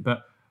 perhaps it isn't.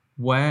 But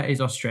where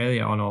is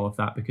Australia on all of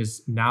that?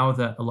 Because now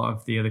that a lot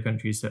of the other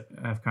countries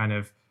have kind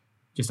of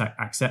just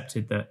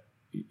accepted that,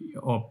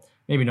 or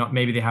maybe not,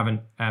 maybe they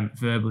haven't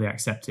verbally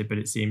accepted, but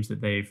it seems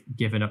that they've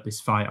given up this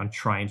fight on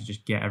trying to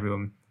just get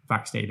everyone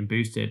vaccinated and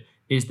boosted.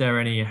 Is there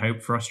any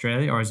hope for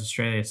Australia, or is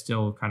Australia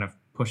still kind of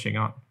pushing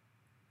on?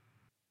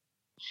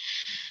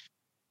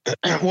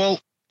 Well,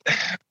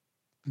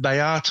 they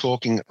are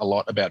talking a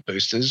lot about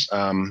boosters.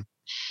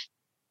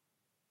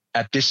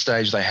 At this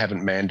stage, they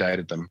haven't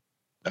mandated them,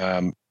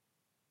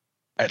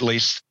 at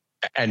least.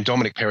 And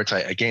Dominic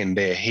Perrottet, again,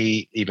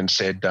 he even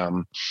said,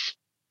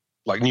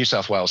 like New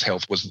South Wales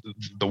Health was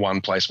the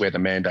one place where the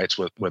mandates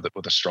were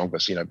the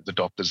strongest, the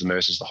doctors, the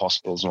nurses, the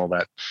hospitals and all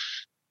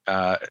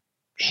that.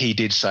 He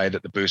did say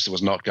that the booster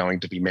was not going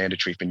to be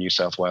mandatory for New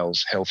South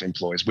Wales Health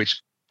employees,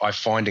 which I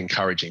find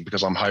encouraging,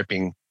 because I'm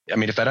hoping,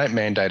 if they don't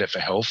mandate it for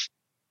health,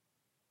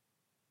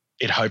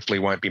 it hopefully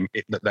won't be,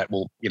 it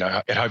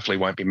hopefully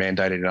won't be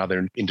mandated in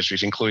other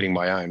industries, including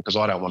my own, because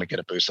I don't want to get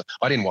a booster.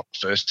 I didn't want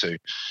the first 2.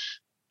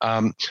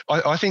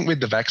 I think with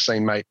the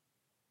vaccine, mate,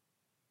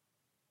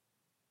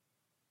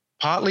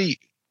 partly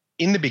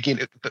in the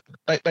beginning,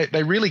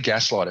 they really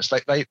gaslight us.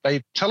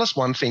 They tell us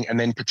one thing and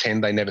then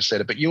pretend they never said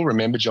it. But you'll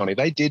remember, Johnny,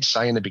 they did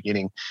say in the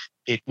beginning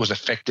it was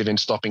effective in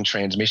stopping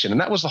transmission. And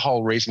that was the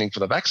whole reasoning for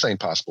the vaccine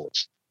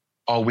passports.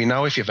 Oh, we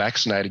know if you're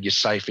vaccinated, you're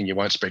safe and you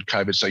won't spread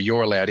COVID, so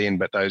you're allowed in,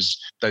 but those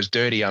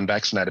dirty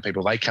unvaccinated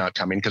people, they can't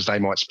come in because they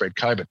might spread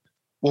COVID.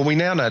 Well, we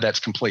now know that's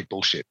complete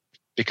bullshit,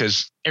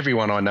 because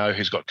everyone I know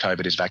who's got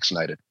COVID is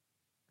vaccinated.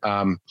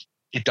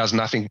 It does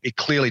nothing. It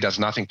clearly does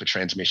nothing for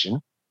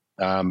transmission.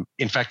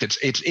 In fact,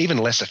 it's even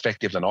less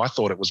effective than I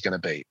thought it was going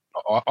to be.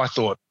 I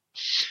thought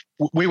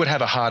we would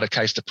have a harder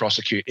case to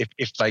prosecute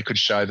if they could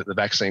show that the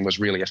vaccine was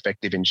really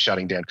effective in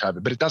shutting down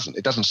COVID, but it doesn't.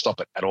 It doesn't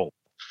stop it at all.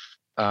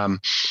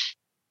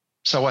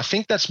 So I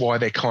think that's why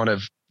they're kind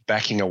of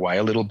backing away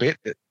a little bit.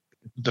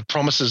 The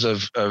promises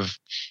of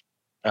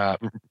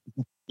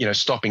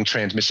stopping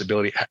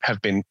transmissibility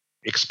have been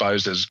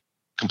exposed as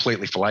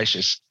completely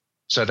fallacious.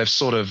 So they've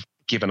sort of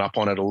given up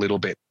on it a little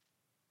bit.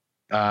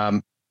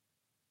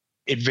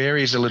 It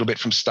varies a little bit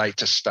from state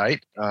to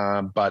state,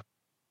 but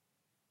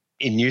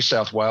in New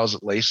South Wales,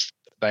 at least,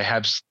 they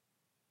have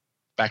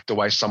backed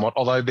away somewhat.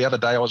 Although the other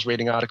day I was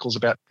reading articles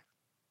about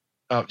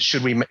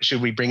should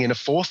we bring in a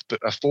fourth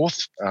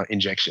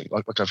injection,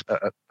 like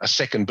a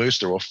second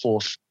booster or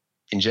fourth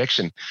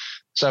injection.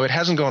 So it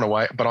hasn't gone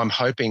away, but I'm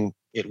hoping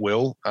it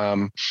will.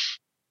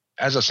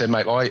 As I said,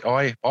 mate,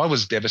 I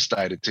was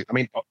devastated.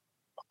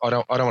 I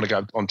don't want to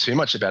go on too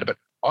much about it, but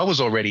I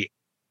was already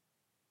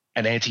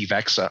an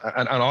anti-vaxxer,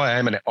 and I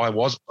am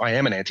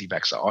an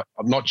anti-vaxxer.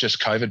 I'm not just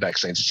COVID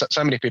vaccines.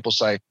 So many people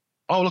say,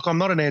 "Oh, look, I'm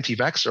not an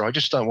anti-vaxxer. I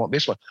just don't want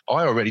this one."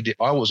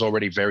 I was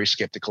already very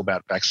skeptical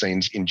about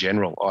vaccines in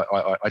general.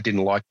 I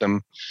didn't like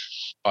them.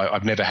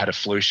 I've never had a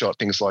flu shot,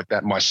 things like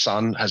that. My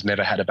son has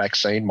never had a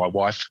vaccine. My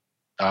wife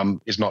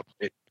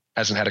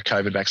hasn't had a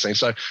COVID vaccine.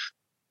 So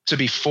to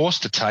be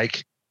forced to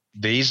take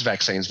these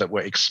vaccines that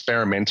were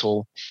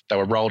experimental, they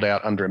were rolled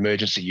out under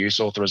emergency use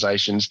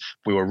authorizations.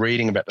 We were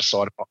reading about the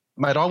side.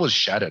 Mate, I was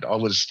shattered. I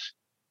was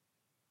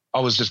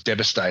just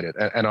devastated.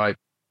 And I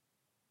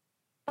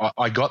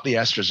got the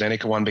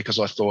AstraZeneca one because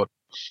I thought,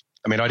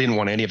 I mean, I didn't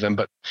want any of them,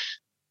 but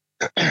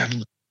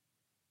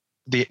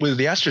with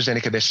the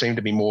AstraZeneca, there seemed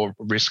to be more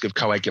risk of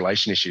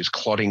coagulation issues,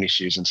 clotting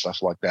issues and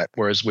stuff like that.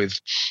 Whereas with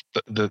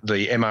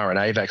the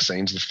mRNA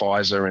vaccines, the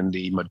Pfizer and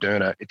the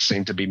Moderna, it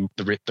seemed to be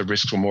the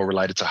risks were more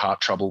related to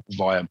heart trouble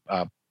via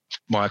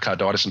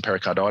myocarditis and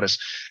pericarditis.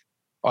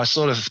 I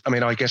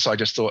guess I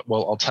just thought,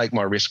 well, I'll take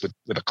my risk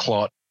with a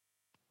clot,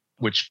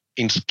 which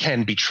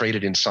can be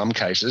treated in some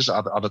cases.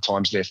 Other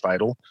times they're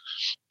fatal.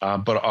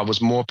 But I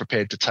was more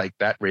prepared to take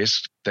that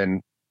risk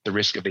than the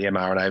risk of the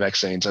mRNA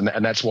vaccines.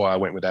 And that's why I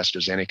went with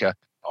AstraZeneca.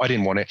 I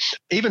didn't want it.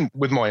 Even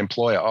with my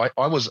employer,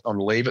 I was on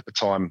leave at the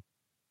time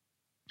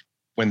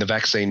when the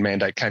vaccine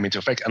mandate came into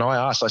effect. And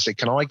I said,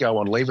 can I go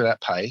on leave without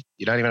pay?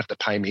 You don't even have to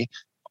pay me.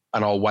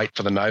 And I'll wait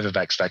for the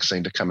Novavax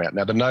vaccine to come out.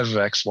 Now, the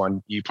Novavax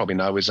one, you probably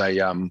know, is a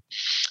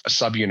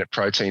subunit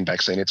protein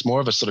vaccine. It's more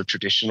of a sort of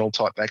traditional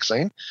type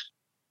vaccine.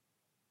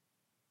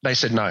 They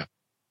said, no,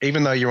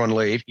 even though you're on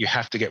leave, you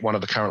have to get one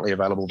of the currently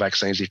available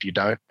vaccines if you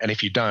don't. And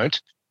if you don't,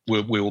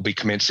 we will be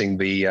commencing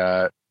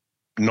the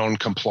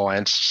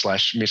non-compliance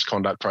 /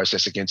 misconduct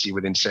process against you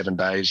within 7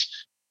 days,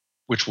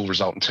 which will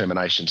result in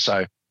termination.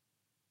 So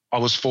I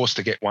was forced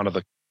to get one of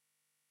the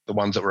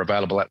ones that were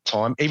available at the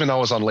time, even though I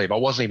was on leave. I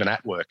wasn't even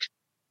at work.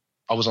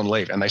 I was on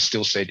leave, and they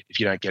still said, if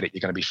you don't get it,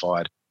 you're going to be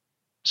fired.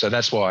 So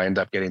that's why I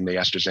ended up getting the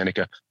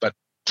AstraZeneca. But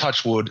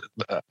touch wood,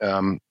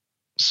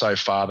 so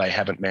far they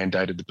haven't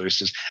mandated the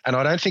boosters. And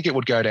I don't think it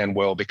would go down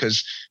well,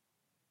 because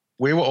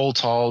we were all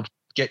told,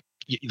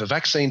 the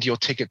vaccine's your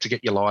ticket to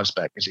get your lives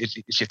back.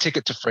 It's your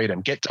ticket to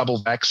freedom. Get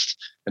double vaxxed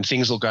and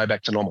things will go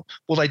back to normal.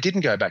 Well, they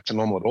didn't go back to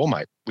normal at all,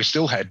 mate. We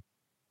still had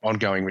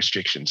ongoing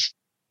restrictions.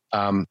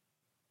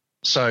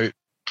 So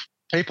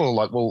people are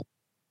like, well,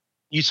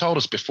 you told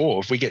us before,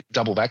 if we get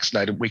double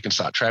vaccinated, we can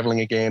start traveling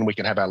again, we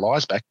can have our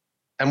lives back.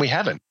 And we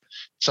haven't.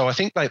 So I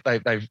think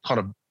they've kind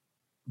of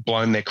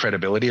blown their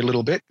credibility a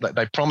little bit.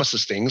 They promised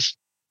us things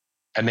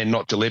and then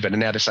not delivered. And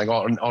now they're saying,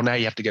 oh, now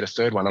you have to get a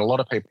third one. And a lot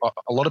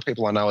of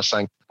people I know are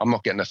saying, I'm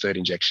not getting a third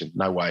injection.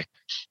 No way.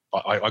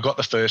 I got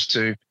the first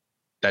two.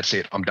 That's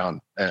it. I'm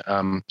done.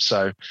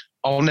 So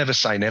I'll never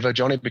say never,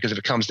 Johnny, because if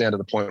it comes down to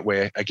the point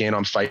where, again,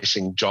 I'm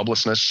facing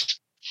joblessness,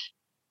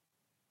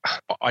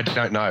 I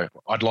don't know.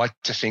 I'd like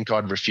to think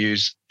I'd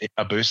refuse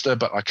a booster,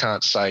 but I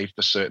can't say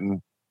for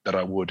certain that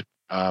I would.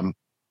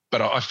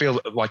 But I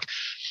feel like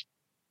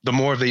the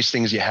more of these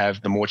things you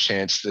have, the more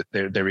chance that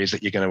there is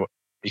that you're going to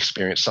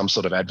experience some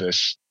sort of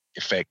adverse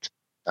effect.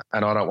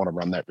 And I don't want to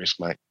run that risk,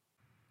 mate.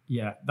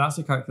 Yeah, that's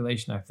a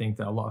calculation I think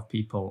that a lot of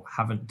people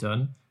haven't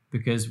done,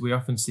 because we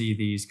often see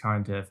these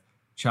kind of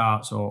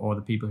charts or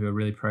the people who are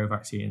really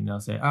pro-vaccine, and they'll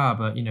say,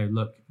 but,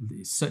 look,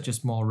 it's such a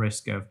small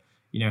risk of,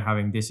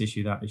 having this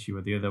issue, that issue,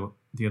 or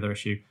the other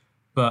issue.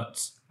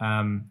 But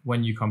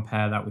when you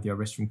compare that with your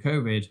risk from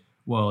COVID,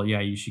 well, yeah,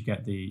 you should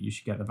get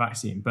the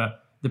vaccine.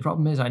 But the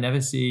problem is I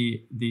never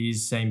see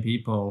these same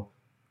people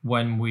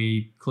when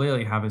we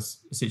clearly have a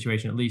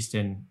situation, at least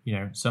in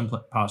some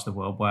parts of the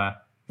world, where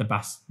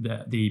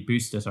the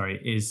booster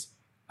is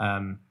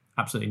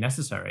absolutely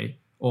necessary,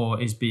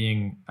 or is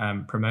being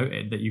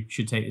promoted that you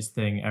should take this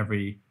thing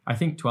I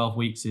think 12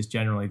 weeks is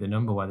generally the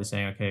number where they're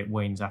saying, okay, it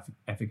wanes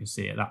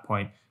efficacy. At that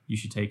point, you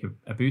should take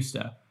a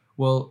booster.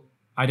 Well,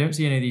 I don't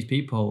see any of these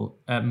people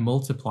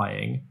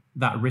multiplying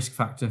that risk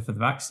factor for the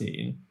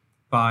vaccine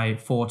by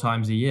 4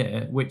 times a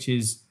year, which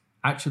is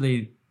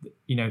actually,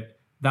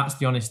 that's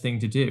the honest thing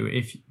to do.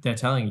 If they're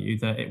telling you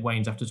that it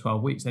wanes after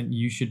 12 weeks, then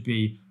you should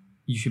be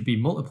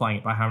multiplying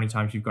it by how many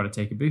times you've got to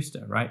take a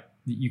booster, right?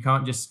 You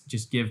can't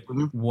just give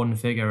one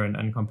figure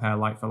and compare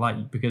like for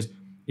like, because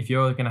if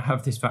you're going to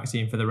have this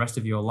vaccine for the rest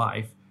of your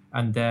life,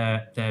 and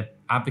they're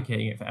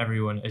advocating it for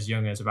everyone as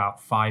young as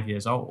about 5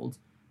 years old,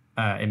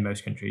 in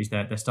most countries,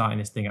 they're starting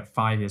this thing at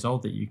 5 years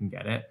old that you can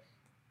get it.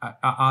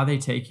 Are they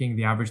taking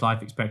the average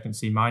life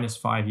expectancy minus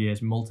 5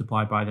 years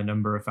multiplied by the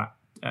number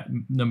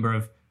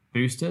of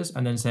boosters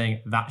and then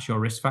saying that's your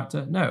risk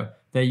factor? No,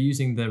 they're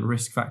using the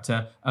risk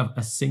factor of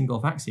a single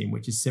vaccine,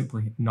 which is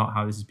simply not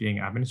how this is being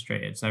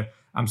administrated. So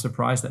I'm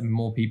surprised that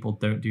more people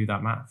don't do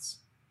that maths.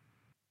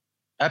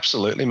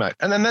 Absolutely, mate.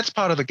 And then that's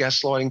part of the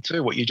gaslighting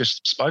too, what you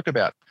just spoke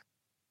about.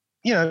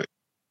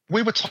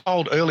 We were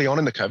told early on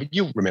in the COVID,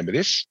 you'll remember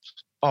this,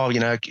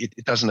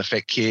 it doesn't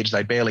affect kids.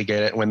 They barely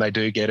get it. And when they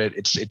do get it,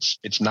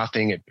 it's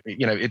nothing.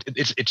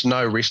 It's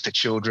no risk to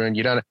children.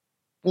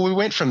 Well, we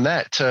went from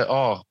that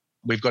to,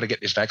 we've got to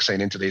get this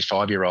vaccine into these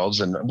 5-year-olds.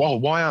 And,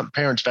 why aren't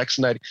parents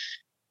vaccinated?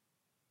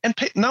 And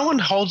no one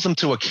holds them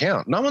to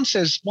account. No one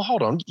says, well,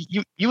 hold on,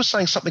 you were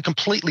saying something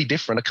completely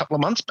different a couple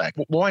of months back.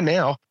 Why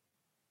now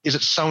is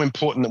it so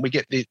important that we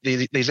get these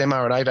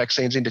mRNA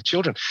vaccines into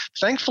children?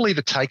 Thankfully,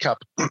 the take-up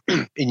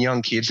in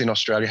young kids in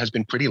Australia has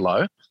been pretty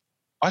low.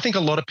 I think a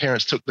lot of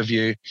parents took the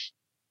view,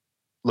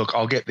 look,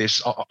 I'll get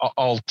this,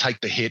 I'll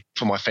take the hit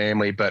for my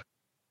family, but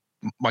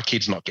my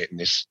kid's not getting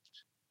this.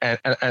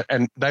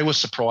 And they were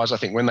surprised, I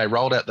think, when they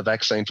rolled out the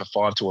vaccine for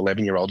 5 to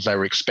 11-year-olds, they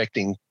were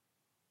expecting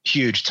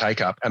huge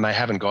take up, and they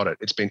haven't got it.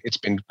 It's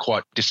been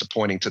quite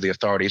disappointing to the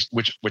authorities,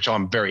 which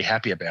I'm very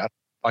happy about.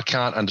 I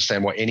can't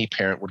understand why any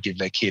parent would give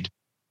their kid.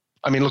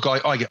 I mean, look,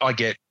 I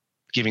get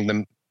giving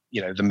them,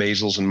 the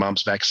measles and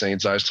mumps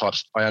vaccines, those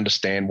types. I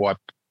understand why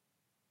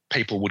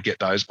people would get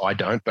those. I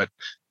don't, but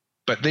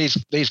these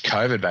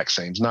COVID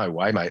vaccines, no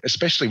way, mate.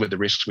 Especially with the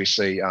risks we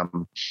see.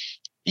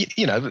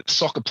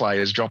 Soccer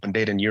players dropping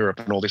dead in Europe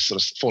and all this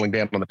sort of falling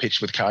down on the pitch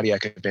with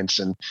cardiac events,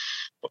 and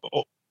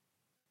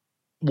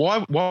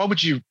why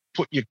would you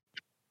put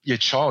your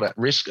child at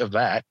risk of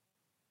that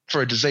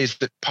for a disease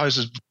that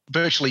poses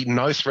virtually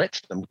no threat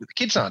to them? The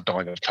kids aren't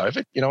dying of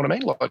COVID, you know what I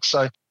mean?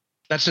 So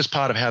that's just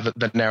part of how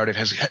the narrative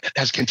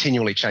has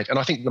continually changed. And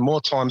I think the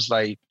more times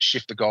they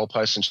shift the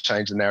goalposts and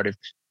change the narrative,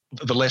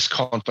 the less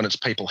confidence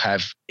people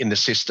have in the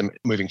system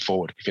moving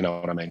forward, if you know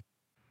what I mean.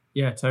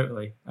 Yeah,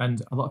 totally.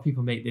 And a lot of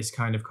people make this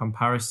kind of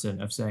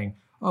comparison of saying,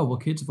 oh, well,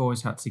 kids have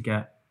always had to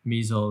get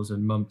measles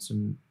and mumps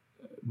and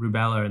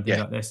rubella and things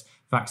like this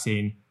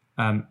vaccine.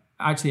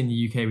 Actually, in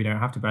the UK, we don't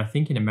have to, but I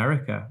think in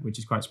America, which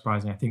is quite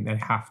surprising, I think they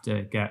have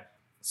to get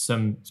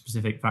some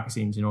specific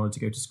vaccines in order to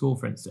go to school,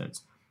 for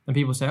instance. And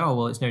people say, oh,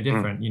 well, it's no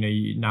different.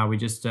 Now we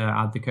just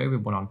add the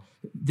COVID one on.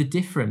 The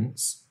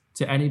difference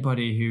to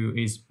anybody who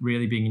is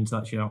really being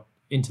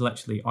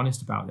intellectually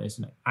honest about this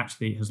and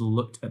actually has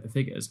looked at the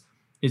figures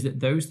is that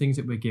those things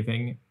that we're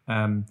giving,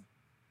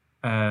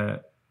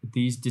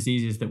 these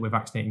diseases that we're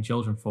vaccinating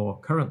children for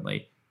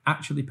currently,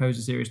 actually pose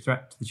a serious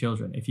threat to the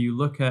children. If you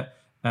look at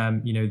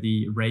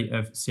the rate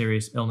of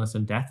serious illness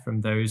and death from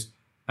those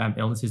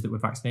illnesses that we're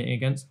vaccinating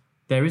against,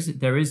 there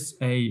is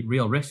a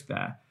real risk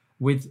there.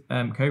 With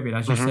COVID,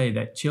 as you say,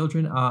 that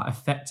children are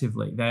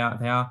effectively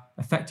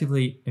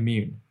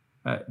immune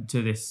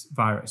to this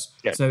virus.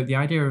 Yeah. So the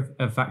idea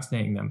of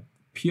vaccinating them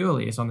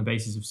purely is on the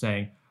basis of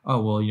saying, oh,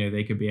 well,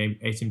 they could be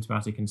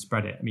asymptomatic and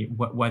spread it. I mean,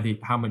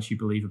 how much you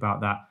believe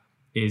about that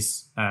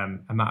is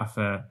a matter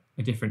for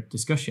a different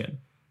discussion.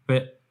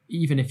 But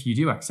even if you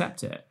do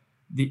accept it,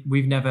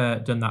 we've never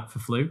done that for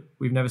flu.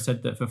 We've never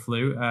said that for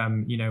flu,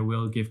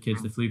 we'll give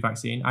kids the flu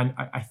vaccine. And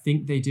I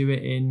think they do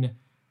it in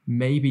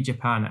maybe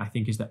Japan, I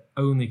think is the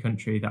only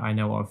country that I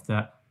know of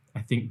that I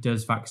think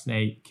does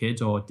vaccinate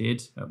kids, or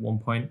did at one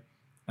point,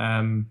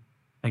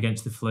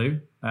 against the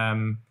flu.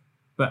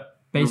 But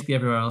basically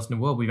everywhere else in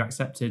the world, we've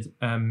accepted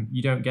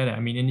you don't get it. I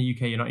mean, in the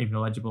UK, you're not even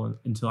eligible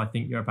until I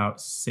think you're about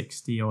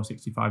 60 or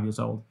 65 years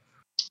old.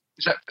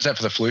 Is that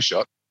for the flu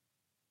shot?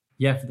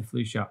 Yeah, for the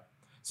flu shot.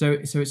 So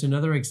it's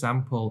another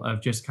example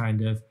of just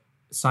kind of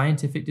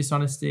scientific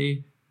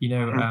dishonesty,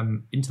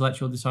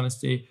 intellectual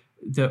dishonesty,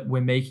 that we're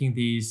making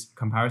these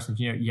comparisons.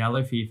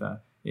 Yellow fever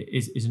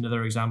is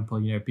another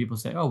example. People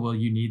say, oh, well,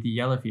 you need the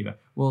yellow fever.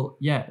 Well,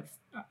 yeah.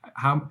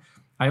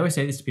 I always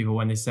say this to people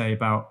when they say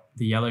about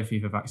the yellow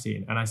fever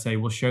vaccine, and I say,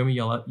 well, show me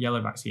your yellow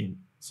vaccine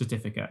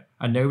certificate.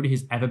 And nobody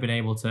has ever been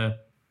able to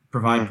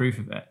provide proof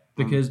of it,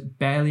 because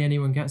barely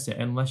anyone gets it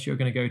unless you're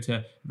going to go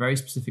to very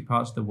specific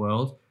parts of the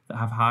world that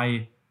have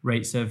high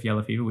rates of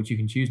yellow fever, which you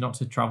can choose not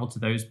to travel to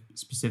those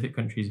specific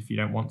countries if you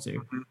don't want to.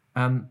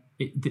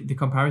 The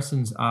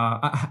comparisons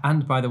are,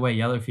 and by the way,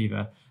 yellow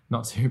fever,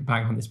 not to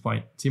bang on this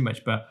point too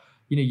much, but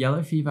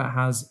yellow fever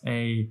has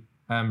a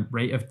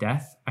rate of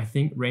death, I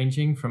think,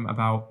 ranging from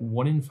about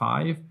 1 in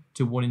 5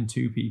 to 1 in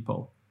 2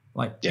 people.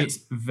 It's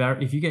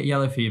if you get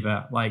yellow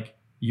fever,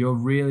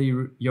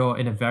 you're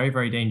in a very,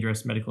 very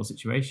dangerous medical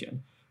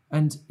situation.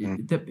 And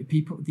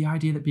the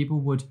idea that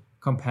people would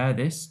compare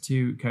this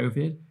to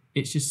COVID,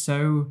 it just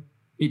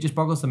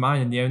boggles the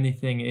mind. And the only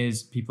thing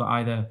is, people are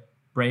either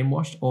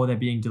brainwashed or they're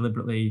being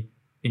deliberately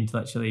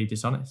intellectually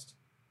dishonest.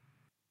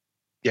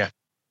 Yeah,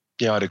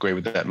 I'd agree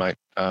with that, mate.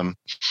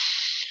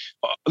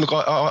 Look,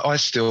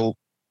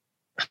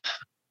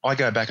 I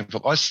go back and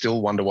forth. I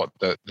still wonder what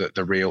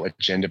the real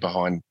agenda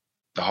behind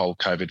the whole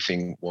COVID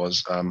thing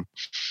was.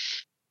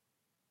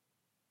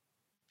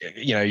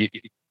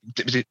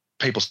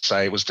 People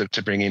say it was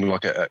to bring in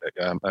like a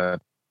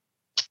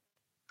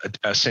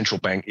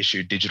central bank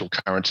issued digital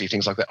currency,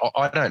 things like that.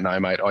 I don't know,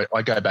 mate.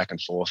 I go back and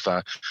forth.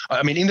 I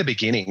mean, in the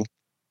beginning,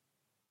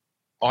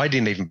 I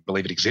didn't even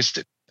believe it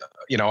existed.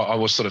 I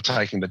was sort of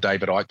taking the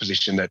David Icke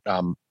position that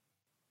I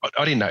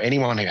didn't know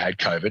anyone who had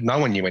COVID. No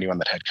one knew anyone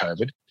that had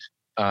COVID.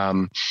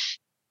 And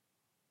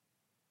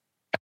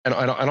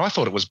I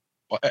thought it was,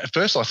 at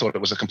first I thought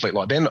it was a complete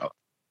lie. Then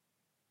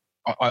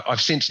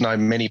I've since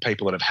known many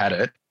people that have had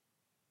it.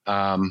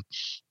 None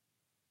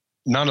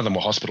of them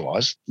were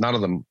hospitalized. None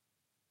of them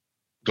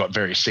got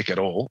very sick at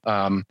all.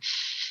 But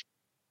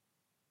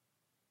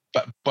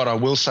I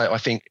will say, I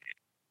think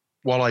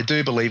while I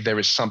do believe there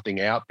is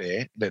something out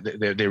there,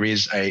 there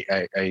is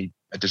a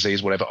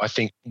disease, whatever,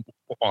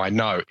 I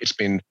know it's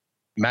been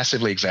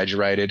massively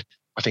exaggerated.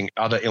 I think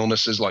other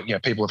illnesses, like,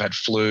 people have had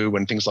flu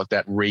and things like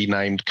that,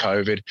 renamed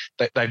COVID.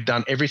 They've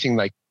done everything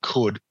they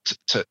could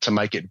to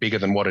make it bigger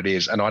than what it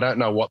is. And I don't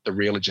know what the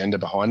real agenda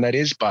behind that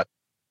is, but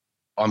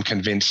I'm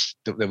convinced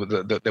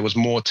that there was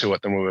more to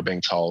it than we were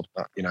being told,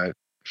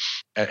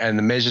 and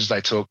the measures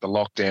they took, the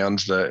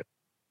lockdowns,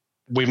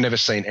 we've never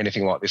seen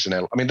anything like this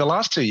I mean, the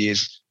last 2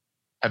 years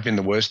have been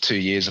the worst 2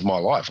 years of my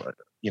life,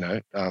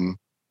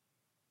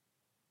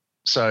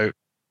 so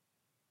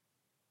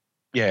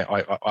yeah,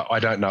 I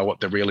don't know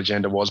what the real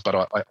agenda was,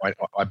 but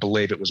I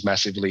believe it was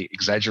massively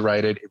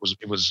exaggerated.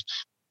 It was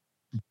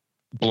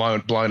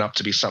blown up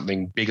to be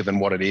something bigger than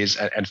what it is,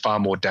 and far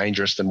more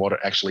dangerous than what it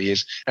actually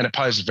is. And it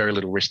poses very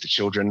little risk to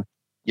children.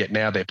 Yet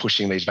now they're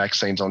pushing these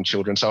vaccines on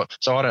children. So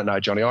I don't know,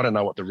 Johnny. I don't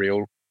know what the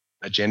real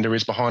agenda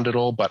is behind it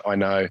all, but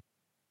I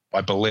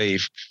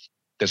believe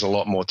there's a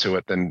lot more to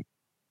it than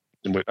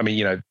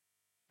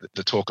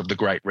the talk of the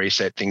Great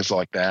Reset, things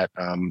like that.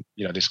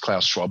 This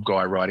Klaus Schwab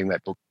guy writing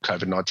that book,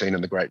 COVID-19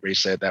 and the Great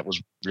Reset, that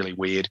was really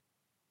weird.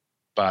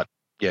 But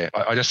yeah,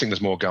 I just think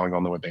there's more going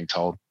on than we're being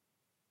told.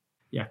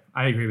 Yeah,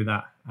 I agree with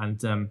that.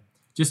 And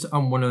just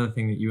on one other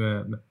thing that you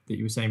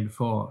were saying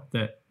before,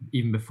 that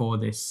even before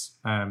this,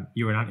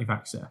 you were an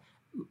anti-vaxxer.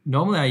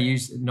 Normally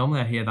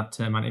I hear that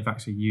term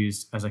anti-vaxxer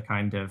used as a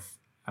kind of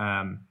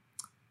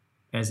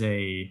as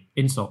a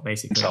insult,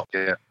 basically. Insult,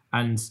 yeah.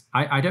 And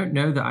I don't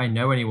know that I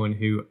know anyone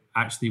who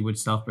actually would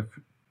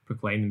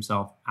self-proclaim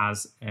themselves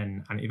as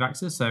an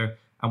anti-vaxxer. So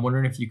I'm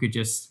wondering if you could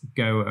just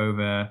go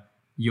over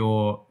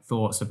your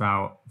thoughts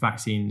about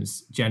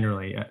vaccines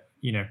generally.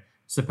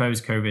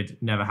 Suppose COVID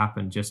never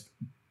happened, just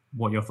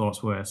what your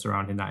thoughts were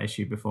surrounding that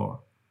issue before.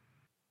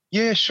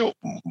 Yeah, sure.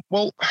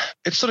 Well,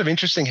 it's sort of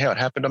interesting how it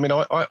happened. I mean,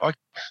 I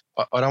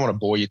don't want to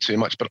bore you too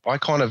much, but I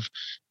kind of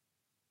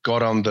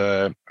got on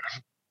the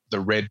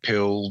red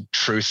pill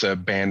truther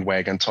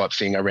bandwagon type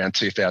thing around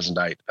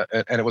 2008.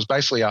 And it was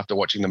basically after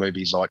watching the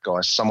movie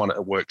Zeitgeist. Someone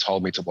at work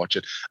told me to watch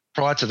it.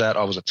 Prior to that,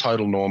 I was a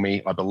total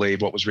normie. I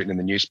believed what was written in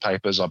the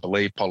newspapers. I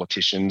believed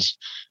politicians.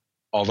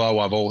 Although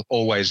I've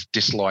always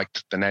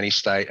disliked the nanny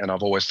state and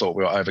I've always thought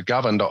we were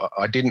overgoverned,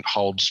 I didn't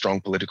hold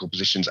strong political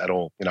positions at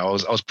all. I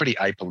was pretty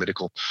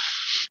apolitical.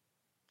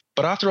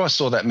 But after I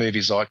saw that movie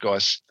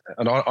Zeitgeist,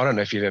 and I don't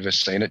know if you've ever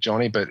seen it,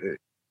 Johnny, but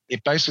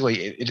it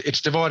basically, it's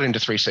divided into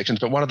 3 sections,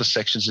 but one of the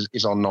sections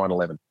is on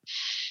 9/11.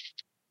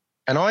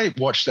 And I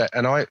watched that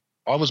and I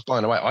was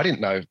blown away. I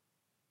didn't know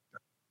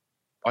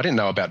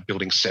about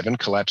Building 7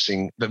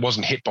 collapsing, that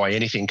wasn't hit by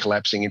anything,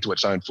 collapsing into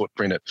its own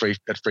footprint at free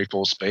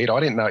fall speed. I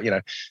didn't know,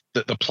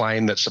 the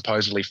plane that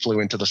supposedly flew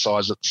into the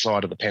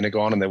side of the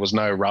Pentagon and there was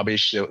no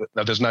rubbish,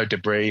 there's no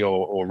debris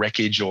or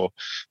wreckage or,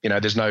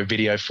 there's no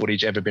video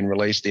footage ever been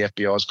released. The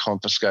FBI's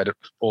confiscated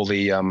all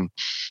the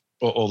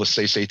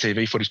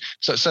CCTV footage.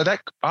 So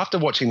that, after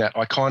watching that,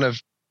 I kind of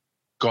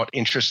got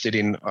interested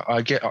in,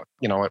 I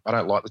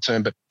don't like the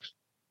term, but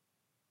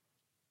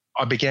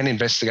I began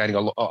investigating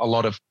a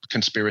lot of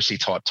conspiracy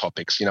type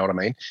topics. You know what I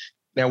mean?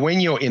 Now, when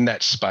you're in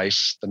that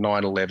space, the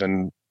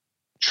 9/11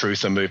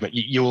 truther movement,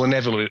 you will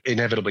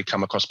inevitably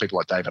come across people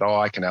like David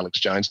Icke and Alex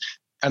Jones,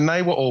 and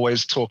they were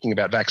always talking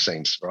about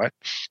vaccines, right?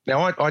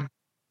 Now,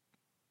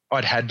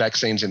 I'd had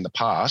vaccines in the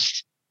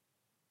past.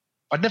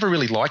 I'd never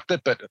really liked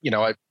it, but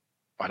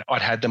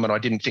I'd had them and I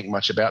didn't think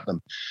much about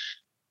them.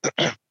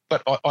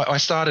 But I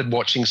started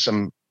watching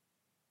some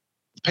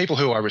people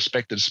who I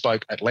respected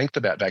spoke at length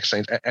about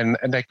vaccines, and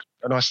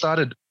I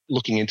started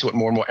looking into it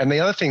more and more. And the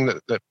other thing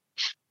that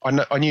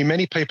I knew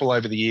many people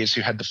over the years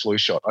who had the flu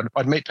shot.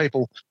 I'd meet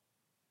people,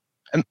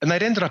 and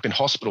they'd ended up in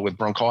hospital with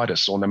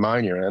bronchitis or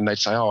pneumonia, and they'd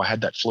say, "Oh, I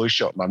had that flu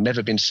shot, and I've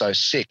never been so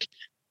sick."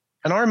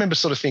 And I remember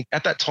sort of thinking,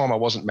 at that time I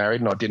wasn't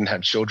married and I didn't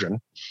have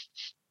children,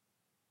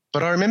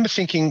 but I remember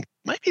thinking,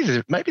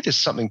 maybe there's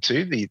something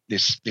to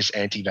this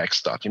anti-vax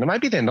stuff.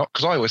 Maybe they're not,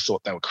 because I always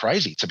thought they were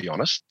crazy, to be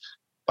honest.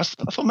 I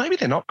thought maybe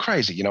they're not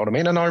crazy, you know what I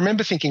mean? And I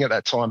remember thinking at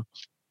that time,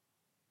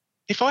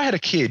 if I had a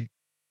kid,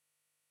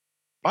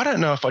 I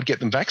don't know if I'd get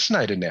them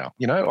vaccinated now,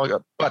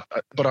 but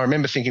I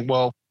remember thinking,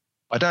 well,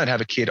 I don't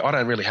have a kid. I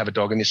don't really have a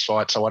dog in this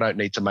fight, so I don't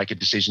need to make a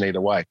decision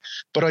either way.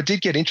 But I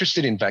did get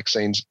interested in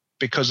vaccines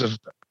because of,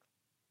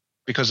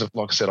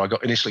 like I said, I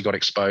initially got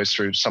exposed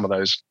through some of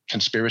those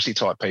conspiracy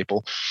type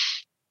people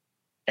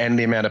and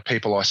the amount of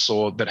people I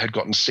saw that had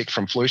gotten sick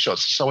from flu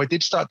shots. So I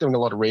did start doing a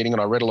lot of reading,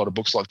 and I read a lot of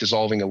books like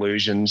Dissolving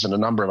Illusions and a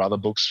number of other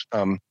books.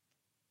 And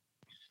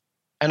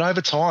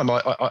over time,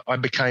 I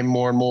became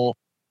more and more,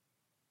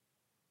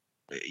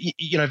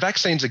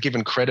 vaccines are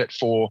given credit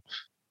for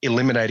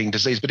eliminating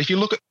disease. But if you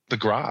look at the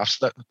graphs,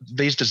 that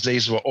these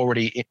diseases were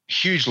already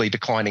hugely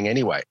declining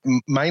anyway,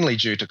 mainly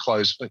due to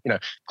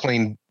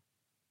clean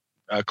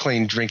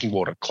drinking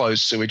water,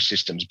 closed sewage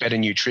systems, better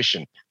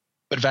nutrition.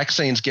 But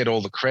vaccines get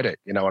all the credit,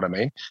 you know what I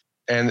mean?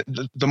 And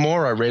the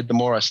more I read, the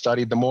more I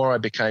studied, the more I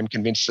became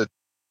convinced that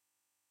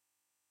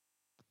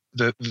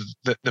the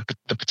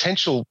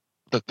potential,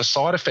 the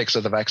side effects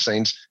of the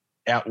vaccines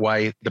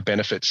outweigh the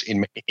benefits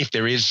if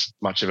there is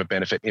much of a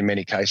benefit in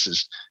many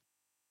cases.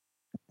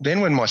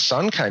 Then when my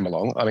son came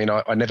along, I mean,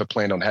 I never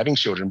planned on having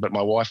children, but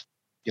my wife,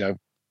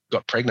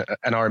 got pregnant.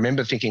 And I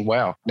remember thinking,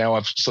 wow, now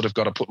I've sort of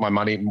got to put my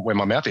money where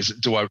my mouth is.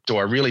 Do I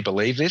really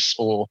believe this,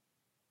 or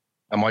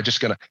am I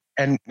just going to?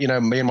 And,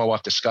 me and my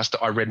wife discussed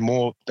it. I read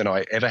more than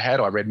I ever had.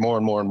 I read more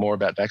and more and more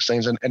about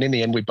vaccines. And in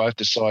the end, we both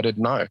decided,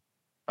 no,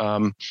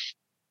 our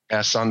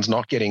son's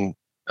not getting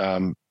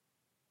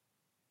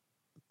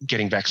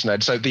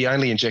vaccinated. So the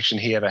only injection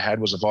he ever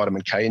had was a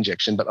vitamin K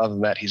injection. But other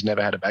than that, he's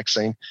never had a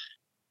vaccine.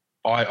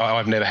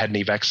 I've never had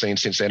any vaccine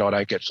since then. I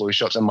don't get flu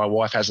shots, and my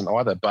wife hasn't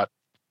either. But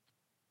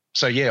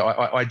so, yeah,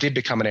 I did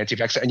become an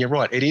anti-vaxxer. And you're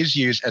right, it is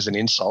used as an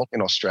insult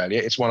in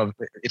Australia. It's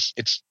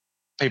it's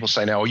people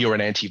say now, oh, you're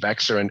an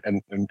anti-vaxxer,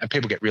 and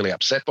people get really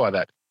upset by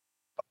that.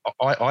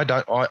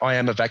 I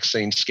am a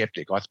vaccine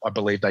skeptic. I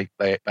believe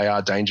they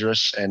are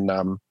dangerous. And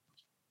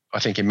I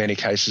think in many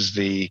cases,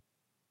 the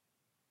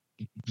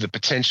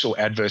potential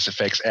adverse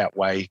effects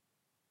outweigh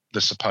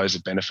the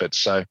supposed benefits.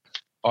 So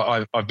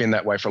I've been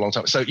that way for a long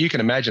time. So you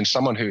can imagine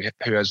someone who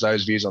has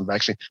those views on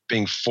vaccine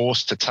being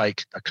forced to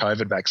take a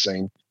COVID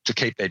vaccine to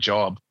keep their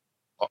job.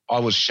 I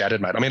was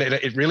shattered, mate. I mean,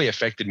 it really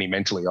affected me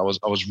mentally. I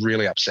was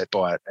really upset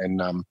by it.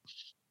 And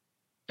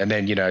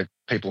then,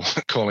 people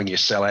calling you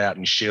sellout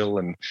and shill,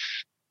 and,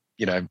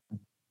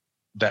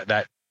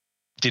 that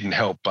didn't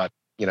help. But,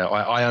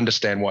 I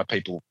understand why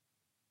people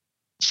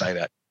say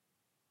that.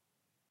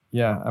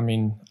 Yeah, I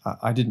mean,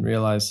 I didn't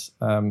realize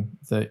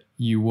that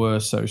you were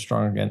so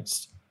strong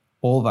against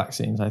all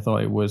vaccines. I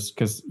thought it was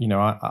because,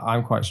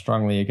 I'm quite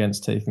strongly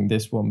against taking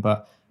this one,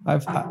 but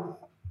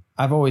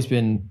I've always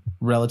been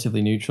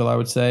relatively neutral, I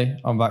would say,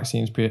 on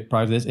vaccines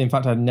prior to this. In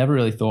fact, I've never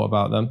really thought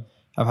about them.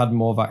 I've had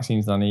more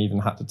vaccines than I even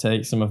had to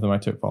take. Some of them I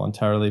took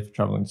voluntarily for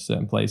traveling to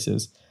certain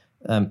places.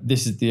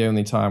 This is the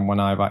only time when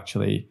I've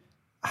actually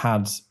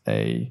had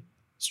a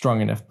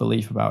strong enough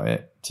belief about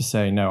it to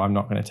say, no, I'm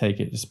not going to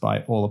take it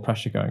despite all the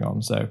pressure going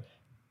on. So,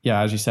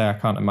 yeah, as you say, I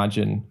can't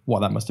imagine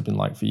what that must have been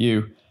like for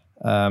you,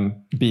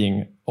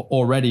 being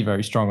already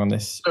very strong on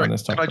this. Sorry, on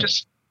this topic.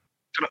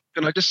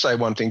 Can I just say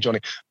one thing, Johnny?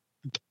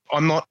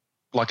 I'm not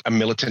like a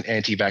militant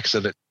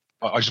anti-vaxxer. That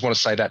I just want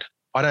to say that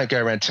I don't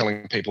go around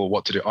telling people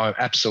what to do. I'm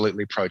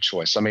absolutely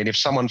pro-choice. I mean, if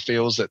someone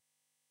feels that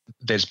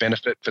there's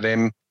benefit for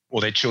them or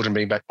their children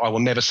being back, I will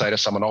never say to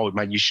someone, oh,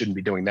 mate, you shouldn't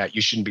be doing that.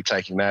 You shouldn't be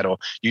taking that, or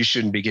you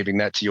shouldn't be giving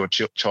that to your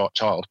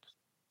child.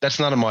 That's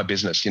none of my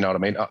business. You know what I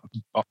mean?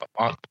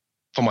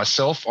 For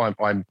myself,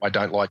 I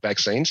don't like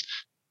vaccines,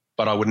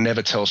 but I would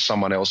never tell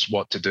someone else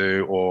what to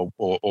do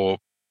or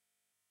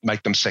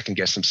make them second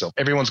guess themselves.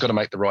 Everyone's got to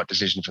make the right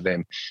decision for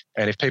them.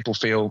 And if people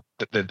feel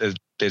that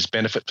there's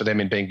benefit for them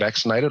in being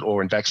vaccinated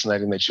or in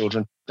vaccinating their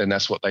children, then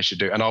that's what they should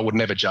do. And I would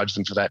never judge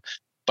them for that.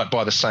 But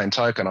by the same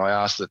token, I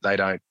ask that they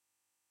don't,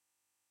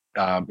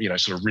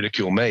 sort of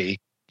ridicule me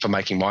for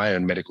making my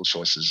own medical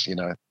choices,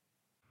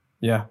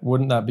 Yeah.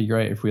 Wouldn't that be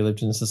great if we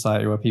lived in a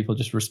society where people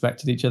just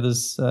respected each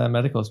other's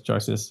medical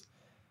choices?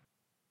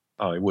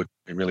 Oh, it would.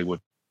 It really would.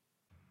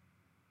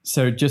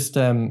 So just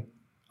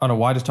on a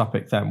wider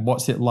topic then,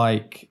 what's it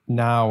like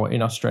now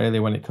in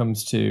Australia when it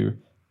comes to,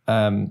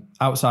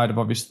 outside of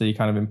obviously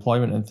kind of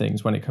employment and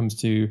things, when it comes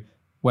to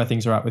where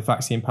things are at with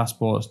vaccine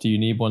passports? Do you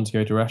need one to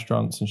go to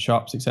restaurants and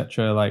shops,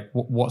 etc.? Like,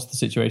 what's the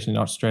situation in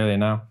Australia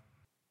now?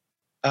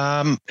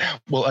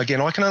 Well,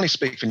 again, I can only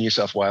speak for New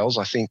South Wales.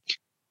 I think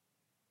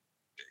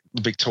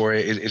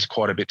Victoria is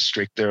quite a bit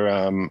stricter,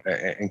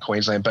 in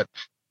Queensland. But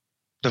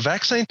the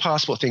vaccine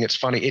passport thing, it's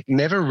funny, it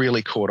never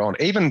really caught on.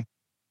 Even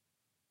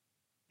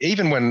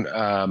when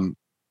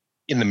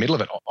in the middle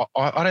of it,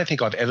 I don't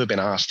think I've ever been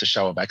asked to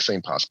show a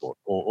vaccine passport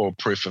or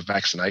proof of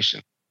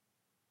vaccination.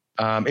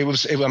 It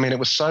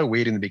was so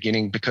weird in the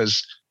beginning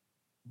because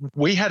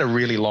we had a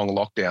really long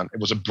lockdown.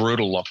 It was a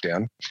brutal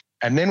lockdown.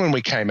 And then when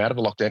we came out of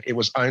the lockdown, it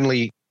was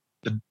only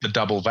the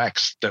double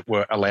vax that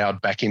were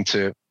allowed back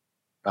into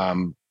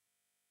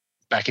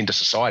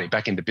society,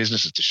 back into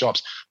businesses, to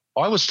shops.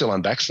 I was still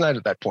unvaccinated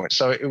at that point.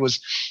 So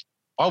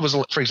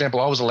for example,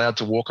 I was allowed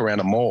to walk around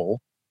a mall,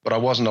 but I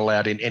wasn't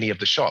allowed in any of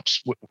the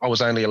shops. I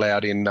was only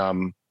allowed in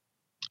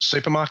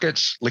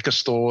supermarkets, liquor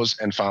stores,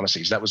 and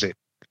pharmacies. That was it.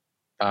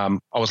 I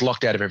was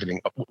locked out of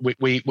everything.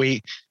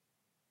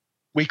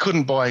 We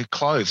couldn't buy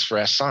clothes for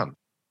our son.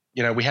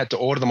 We had to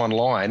order them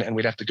online, and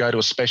we'd have to go to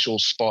a special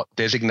spot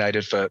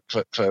designated for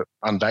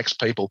unvaxxed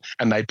people,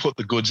 and they'd put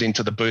the goods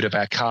into the boot of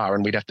our car,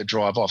 and we'd have to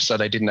drive off so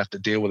they didn't have to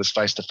deal with us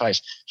face to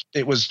face.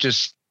 It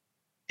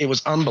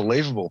was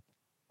unbelievable.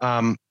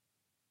 But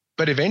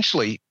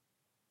eventually,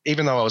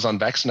 even though I was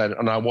unvaccinated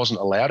and I wasn't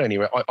allowed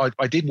anywhere,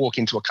 I did walk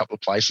into a couple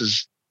of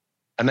places,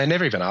 and they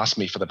never even asked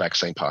me for the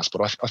vaccine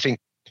passport. I think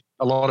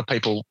a lot of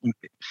people,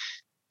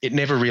 it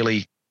never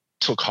really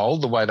took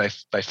hold the way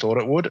they thought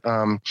it would.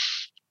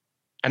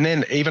 And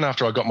then even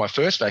after I got my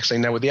first vaccine,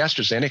 now with the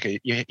AstraZeneca,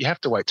 you have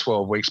to wait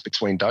 12 weeks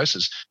between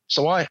doses.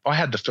 So I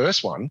had the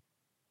first one,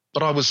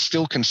 but I was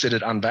still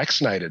considered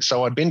unvaccinated.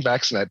 So I'd been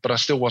vaccinated, but I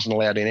still wasn't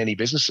allowed in any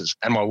businesses.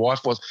 And my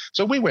wife was.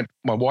 So my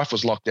wife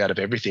was locked out of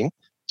everything.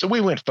 So we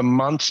went for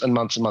months and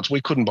months and months. We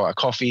couldn't buy a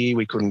coffee.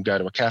 We couldn't go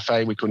to a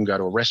cafe. We couldn't go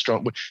to a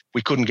restaurant.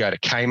 We couldn't go to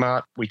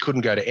Kmart. We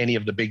couldn't go to any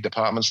of the big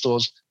department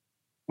stores.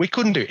 We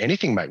couldn't do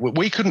anything, mate.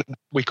 We couldn't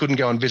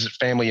go and visit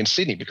family in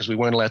Sydney because we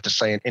weren't allowed to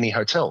stay in any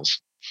hotels.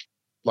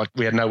 Like,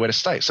 we had nowhere to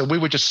stay. So we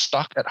were just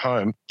stuck at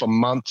home for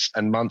months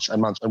and months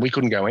and months, and we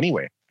couldn't go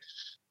anywhere.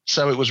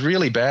 So it was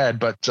really bad.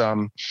 But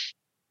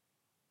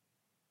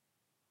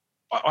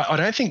I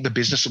don't think the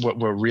business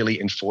were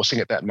really enforcing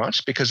it that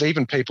much, because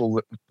even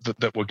people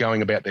that were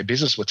going about their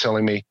business were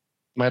telling me,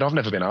 mate, I've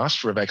never been asked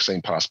for a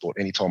vaccine passport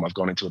anytime I've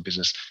gone into a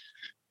business.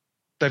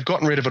 They've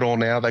gotten rid of it all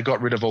now. They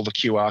got rid of all the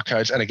QR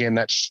codes. And again,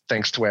 that's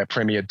thanks to our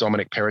Premier,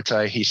 Dominic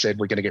Perrottet. He said,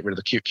 we're going to get rid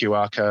of the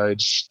QR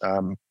codes.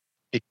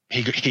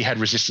 He had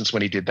resistance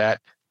when he did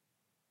that.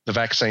 The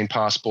vaccine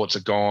passports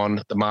are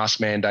gone. The mask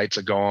mandates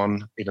are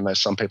gone, even though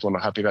some people are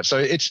not happy about it. So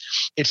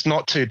it's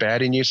not too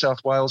bad in New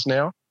South Wales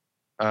now.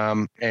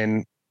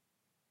 And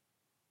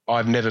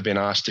I've never been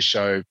asked to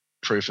show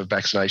proof of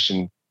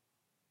vaccination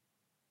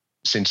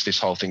since this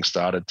whole thing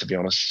started, to be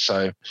honest.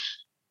 So,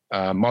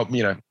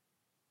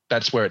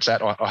 that's where it's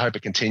at. I hope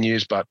it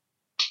continues, but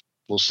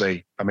we'll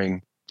see. I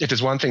mean, if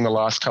there's one thing the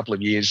last couple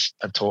of years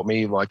have taught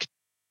me, like,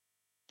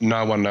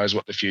 no one knows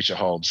what the future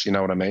holds. You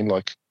know what I mean?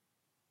 Like,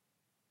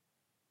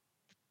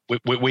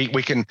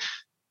 we can.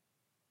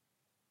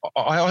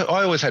 I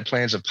always had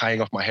plans of paying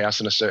off my house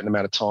in a certain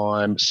amount of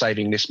time,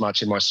 saving this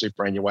much in my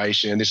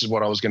superannuation. This is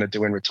what I was going to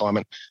do in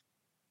retirement.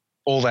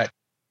 All that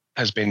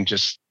has been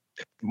just,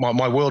 my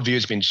worldview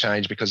has been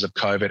changed because of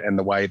COVID and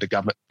the way the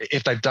government,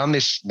 if they've done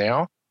this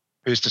now,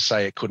 who's to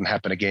say it couldn't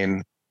happen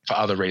again for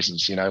other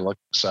reasons,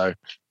 so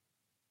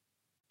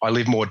I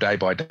live more day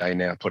by day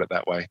now, put it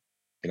that way,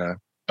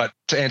 But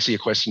to answer your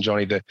question,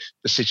 Johnny, the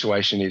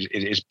situation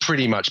is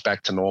pretty much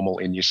back to normal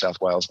in New South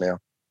Wales now.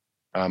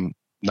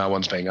 No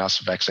one's being asked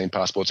for vaccine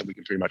passports, and we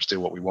can pretty much do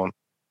what we want.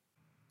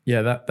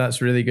 Yeah,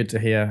 that's really good to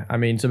hear. I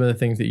mean, some of the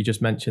things that you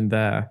just mentioned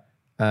there,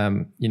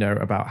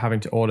 about having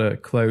to order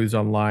clothes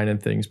online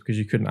and things because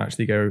you couldn't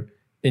actually go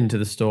into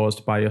the stores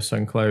to buy your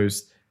son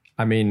clothes.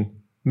 I mean,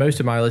 most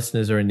of my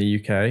listeners are in the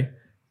UK,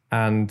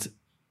 and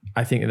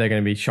I think they're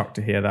going to be shocked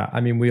to hear that.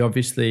 I mean, we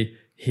obviously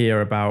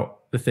hear about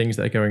the things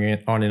that are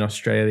going on in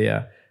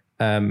Australia,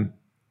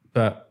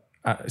 but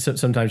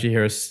sometimes you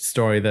hear a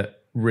story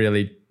that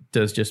really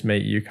does just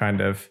make you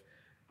kind of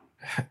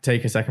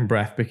take a second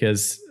breath,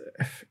 because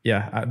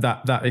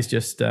that is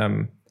just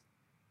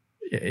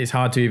it's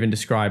hard to even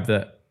describe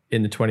that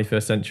in the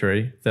 21st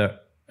century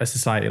that a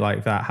society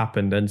like that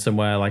happened, and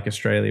somewhere like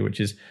Australia, which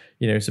is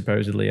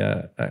supposedly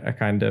a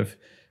kind of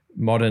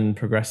modern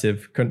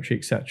progressive country,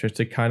 etc.,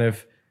 to kind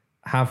of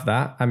have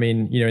that. I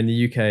mean, in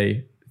the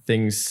UK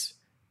things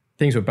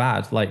were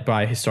bad, like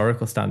by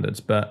historical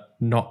standards, but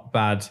not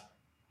bad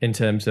in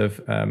terms of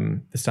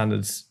the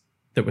standards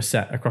that were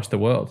set across the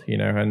world,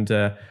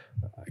 and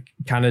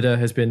Canada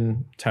has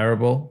been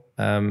terrible.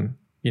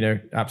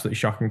 Absolutely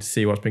shocking to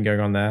see what's been going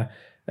on there.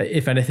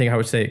 If anything, I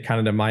would say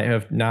Canada might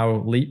have now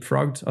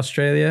leapfrogged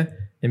Australia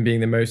in being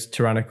the most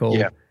tyrannical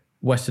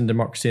Western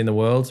democracy in the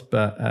world.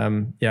 But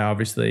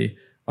obviously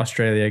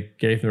Australia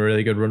gave them a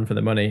really good run for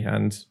the money,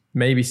 and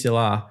maybe still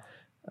are.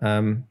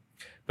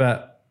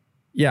 But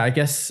I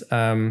guess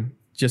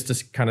just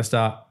to kind of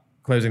start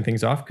closing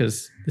things off,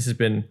 because this has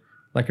been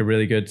like a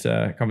really good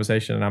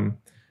conversation, and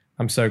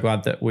I'm so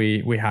glad that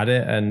we had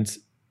it. And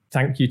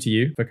thank you to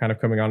you for kind of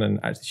coming on and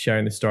actually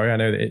sharing this story. I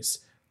know that it's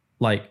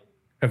like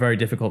a very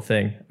difficult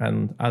thing,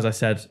 and as I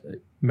said,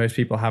 most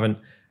people haven't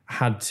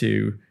had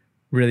to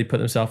really put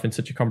themselves in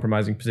such a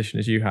compromising position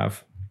as you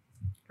have.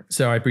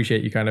 So I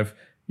appreciate you kind of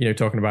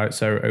talking about it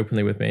so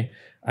openly with me.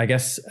 I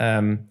guess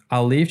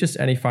I'll leave just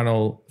any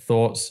final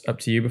thoughts up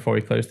to you before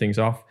we close things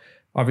off.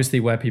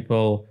 Obviously, where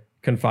people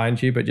can find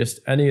you, but just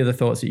any other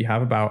thoughts that you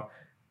have about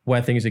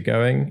where things are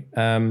going,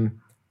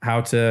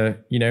 how to,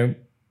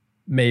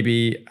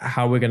 maybe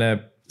how we're going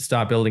to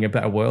start building a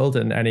better world,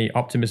 and any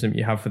optimism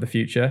you have for the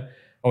future.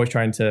 Always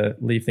trying to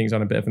leave things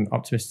on a bit of an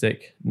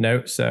optimistic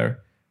note. So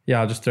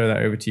I'll just throw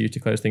that over to you to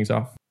close things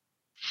off.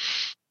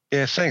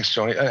 Yeah, thanks,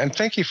 Johnny. And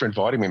thank you for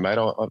inviting me, mate.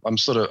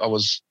 I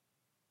was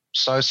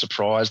so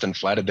surprised and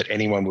flattered that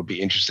anyone would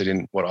be interested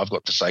in what I've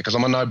got to say, because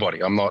I'm a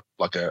nobody. I'm not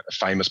like a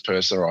famous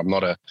person, or I'm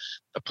not a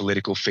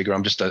political figure.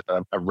 I'm just a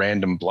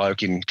random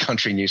bloke in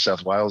country New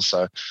South Wales.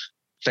 So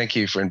thank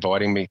you for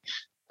inviting me.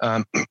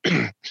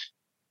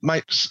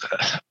 Mate,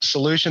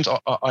 solutions,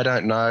 I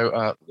don't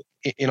know.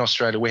 In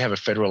Australia, we have a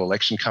federal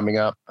election coming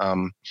up,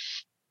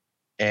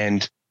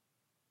 and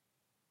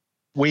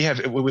we have,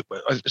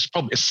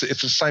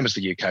 it's the same as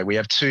the UK. We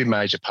have two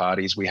major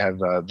parties. We have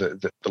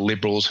the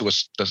Liberals, who are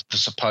the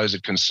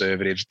supposed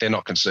conservatives. They're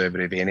not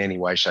conservative in any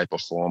way, shape or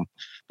form.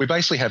 We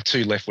basically have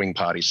two left-wing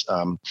parties.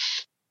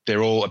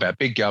 They're all about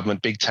big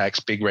government, big tax,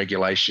 big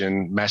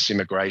regulation, mass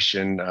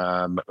immigration,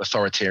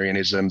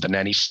 authoritarianism, the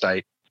nanny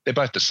state. They're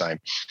both the same.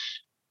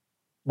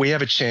 We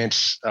have a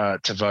chance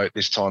to vote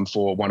this time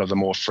for one of the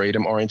more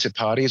freedom-oriented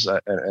parties,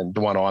 and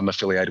the one I'm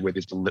affiliated with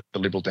is the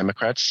Liberal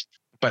Democrats.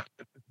 But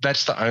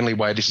that's the only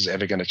way this is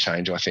ever going to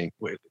change, I think.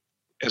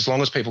 as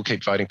long as people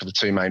keep voting for the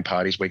two main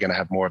parties, we're going to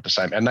have more of the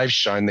same. And they've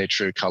shown their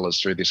true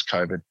colours through this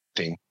COVID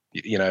thing.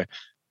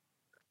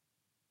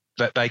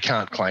 That they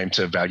can't claim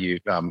to value,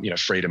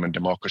 freedom and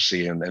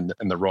democracy and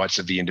the rights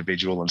of the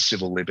individual and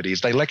civil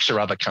liberties. They lecture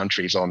other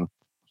countries on,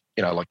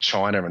 like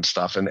China and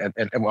stuff, and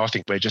I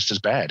think we're just as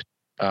bad.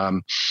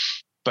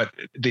 But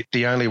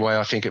the only way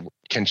I think it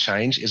can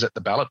change is at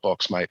the ballot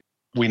box, mate.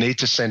 We need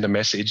to send a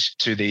message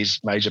to these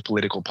major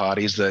political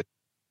parties that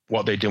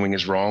what they're doing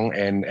is wrong,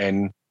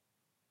 and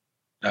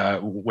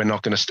we're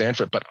not going to stand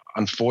for it. But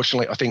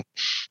unfortunately, I think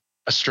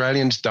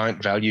Australians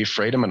don't value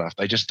freedom enough.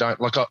 They just don't.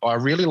 Like, I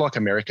really like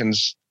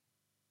Americans.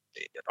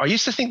 I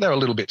used to think they were a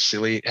little bit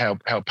silly how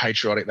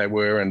patriotic they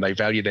were, and they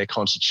value their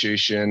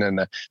constitution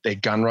and their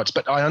gun rights.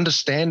 But I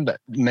understand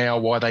that now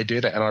why they do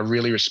that, and I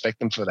really respect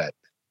them for that.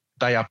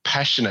 They are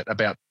passionate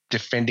about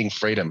defending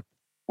freedom,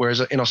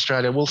 whereas in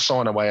Australia, we'll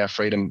sign away our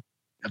freedom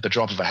at the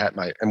drop of a hat,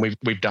 mate, and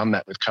we've done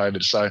that with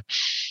COVID. So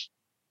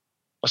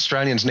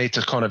Australians need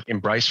to kind of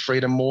embrace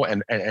freedom more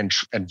and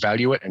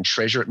value it and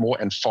treasure it more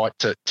and fight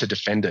to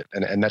defend it,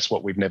 and that's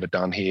what we've never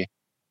done here,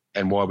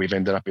 and why we've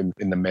ended up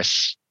in the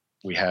mess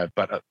we have.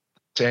 But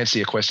to answer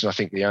your question, I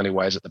think the only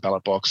way is at the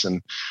ballot box,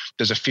 and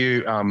there's a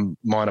few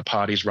minor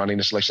parties running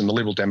this election: the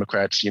Liberal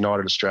Democrats,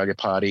 United Australia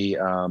Party,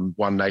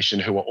 One Nation,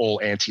 who are all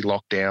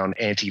anti-lockdown,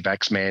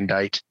 anti-vax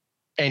mandate,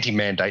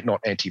 anti-mandate, not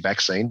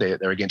anti-vaccine.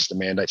 They're against the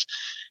mandates,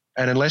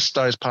 and unless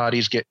those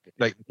parties get,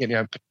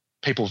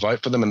 people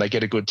vote for them and they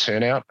get a good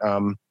turnout,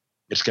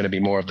 it's going to be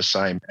more of the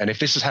same. And if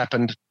this has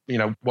happened,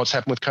 what's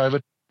happened with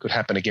COVID could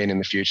happen again in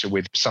the future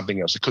with something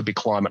else. It could be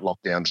climate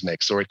lockdowns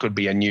next, or it could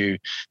be a new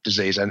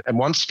disease. And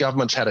once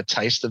government's had a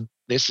taste of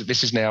this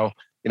is now,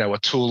 a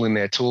tool in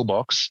their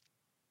toolbox.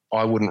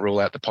 I wouldn't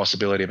rule out the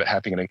possibility of it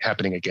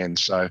happening again.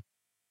 So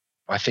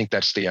I think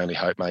that's the only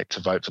hope, mate,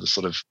 to vote for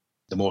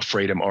the more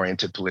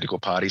freedom-oriented political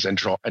parties and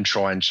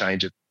try and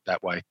change it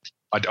that way.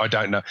 I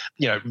don't know.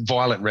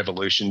 Violent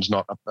revolution's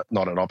not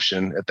an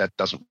option. That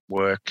doesn't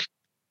work.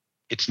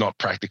 It's not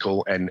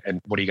practical. And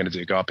what are you going to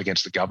do? Go up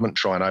against the government,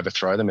 try and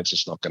overthrow them? It's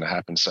just not going to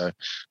happen. So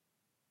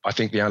I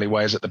think the only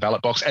way is at the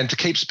ballot box, and to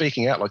keep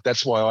speaking out. Like,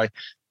 that's why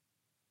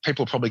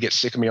people probably get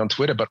sick of me on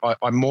Twitter, but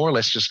I more or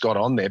less just got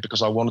on there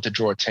because I wanted to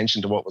draw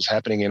attention to what was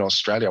happening in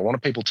Australia. I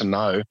wanted people to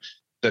know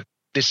that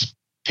this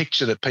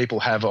picture that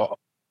people have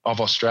of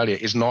Australia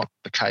is not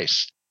the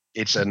case.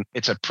 It's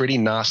a pretty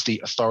nasty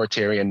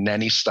authoritarian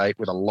nanny state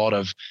with a lot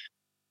of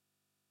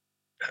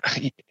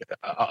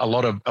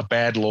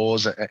bad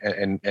laws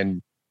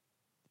and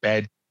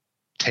bad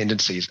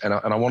tendencies, and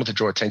I wanted to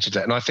draw attention to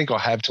that, and I think I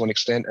have to an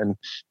extent. And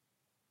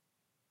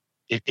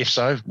if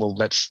so, well,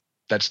 that's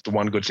the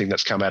one good thing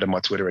that's come out of my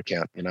Twitter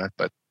account,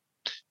 But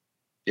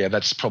yeah,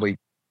 that's probably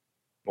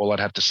all I'd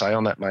have to say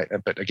on that, mate.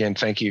 But again,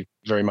 thank you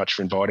very much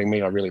for inviting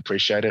me. I really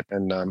appreciate it,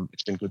 and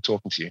it's been good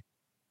talking to you.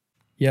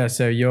 Yeah.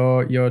 So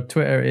your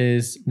Twitter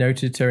is No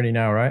to Tyranny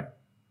Now, right?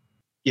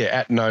 Yeah,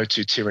 at No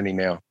to Tyranny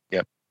Now.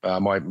 Yep.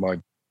 My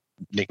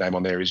nickname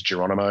on there is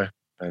Geronimo,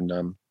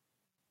 and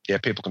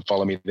people can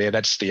follow me there.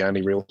 That's the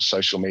only real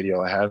social media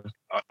I have.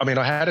 I mean,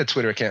 I had a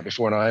Twitter account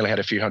before, and I only had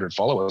a few hundred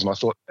followers, and I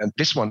thought, and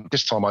this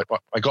time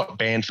I got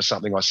banned for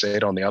something I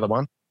said on the other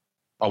one.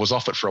 I was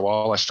off it for a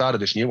while. I started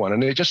this new one,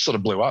 and it just sort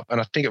of blew up, and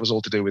I think it was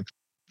all to do with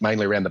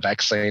mainly around the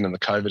vaccine and the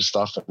COVID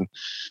stuff, and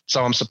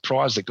so I'm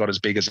surprised it got as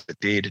big as it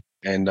did,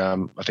 and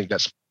I think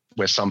that's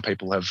where some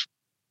people have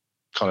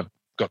kind of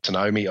got to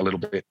know me a little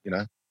bit,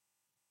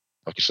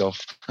 like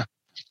yourself.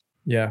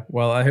 Yeah,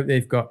 well, I hope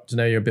they've got to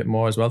know you a bit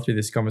more as well through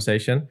this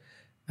conversation.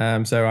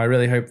 So I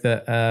really hope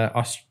that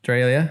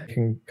Australia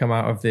can come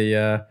out of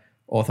the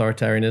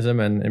authoritarianism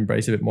and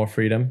embrace a bit more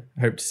freedom.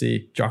 I hope to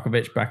see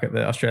Djokovic back at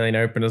the Australian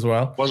Open as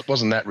well.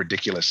 Wasn't that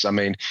ridiculous? I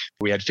mean,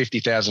 we had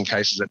 50,000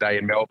 cases a day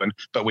in Melbourne,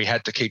 but we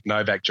had to keep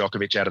Novak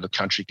Djokovic out of the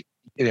country.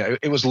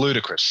 It was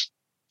ludicrous.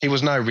 He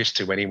was no risk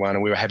to anyone,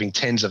 and we were having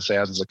tens of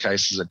thousands of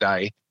cases a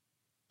day.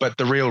 But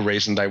the real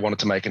reason they wanted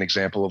to make an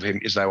example of him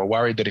is they were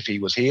worried that if he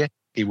was here,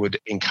 he would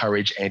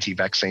encourage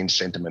anti-vaccine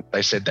sentiment.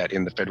 They said that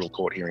in the federal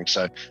court hearing.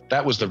 So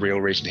that was the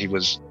real reason he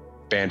was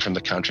banned from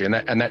the country.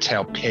 And that's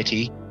how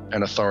petty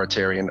and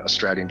authoritarian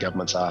Australian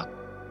governments are.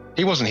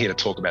 He wasn't here to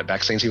talk about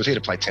vaccines. He was here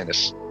to play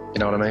tennis. You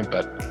know what I mean?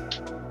 But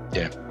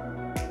yeah,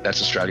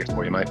 that's Australia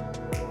for you, mate.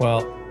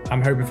 Well,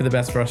 I'm hoping for the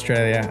best for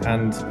Australia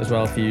and as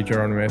well for you,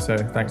 Geronimo. So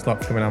thanks a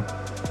lot for coming on.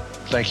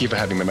 Thank you for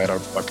having me, mate. I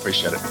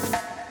appreciate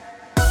it.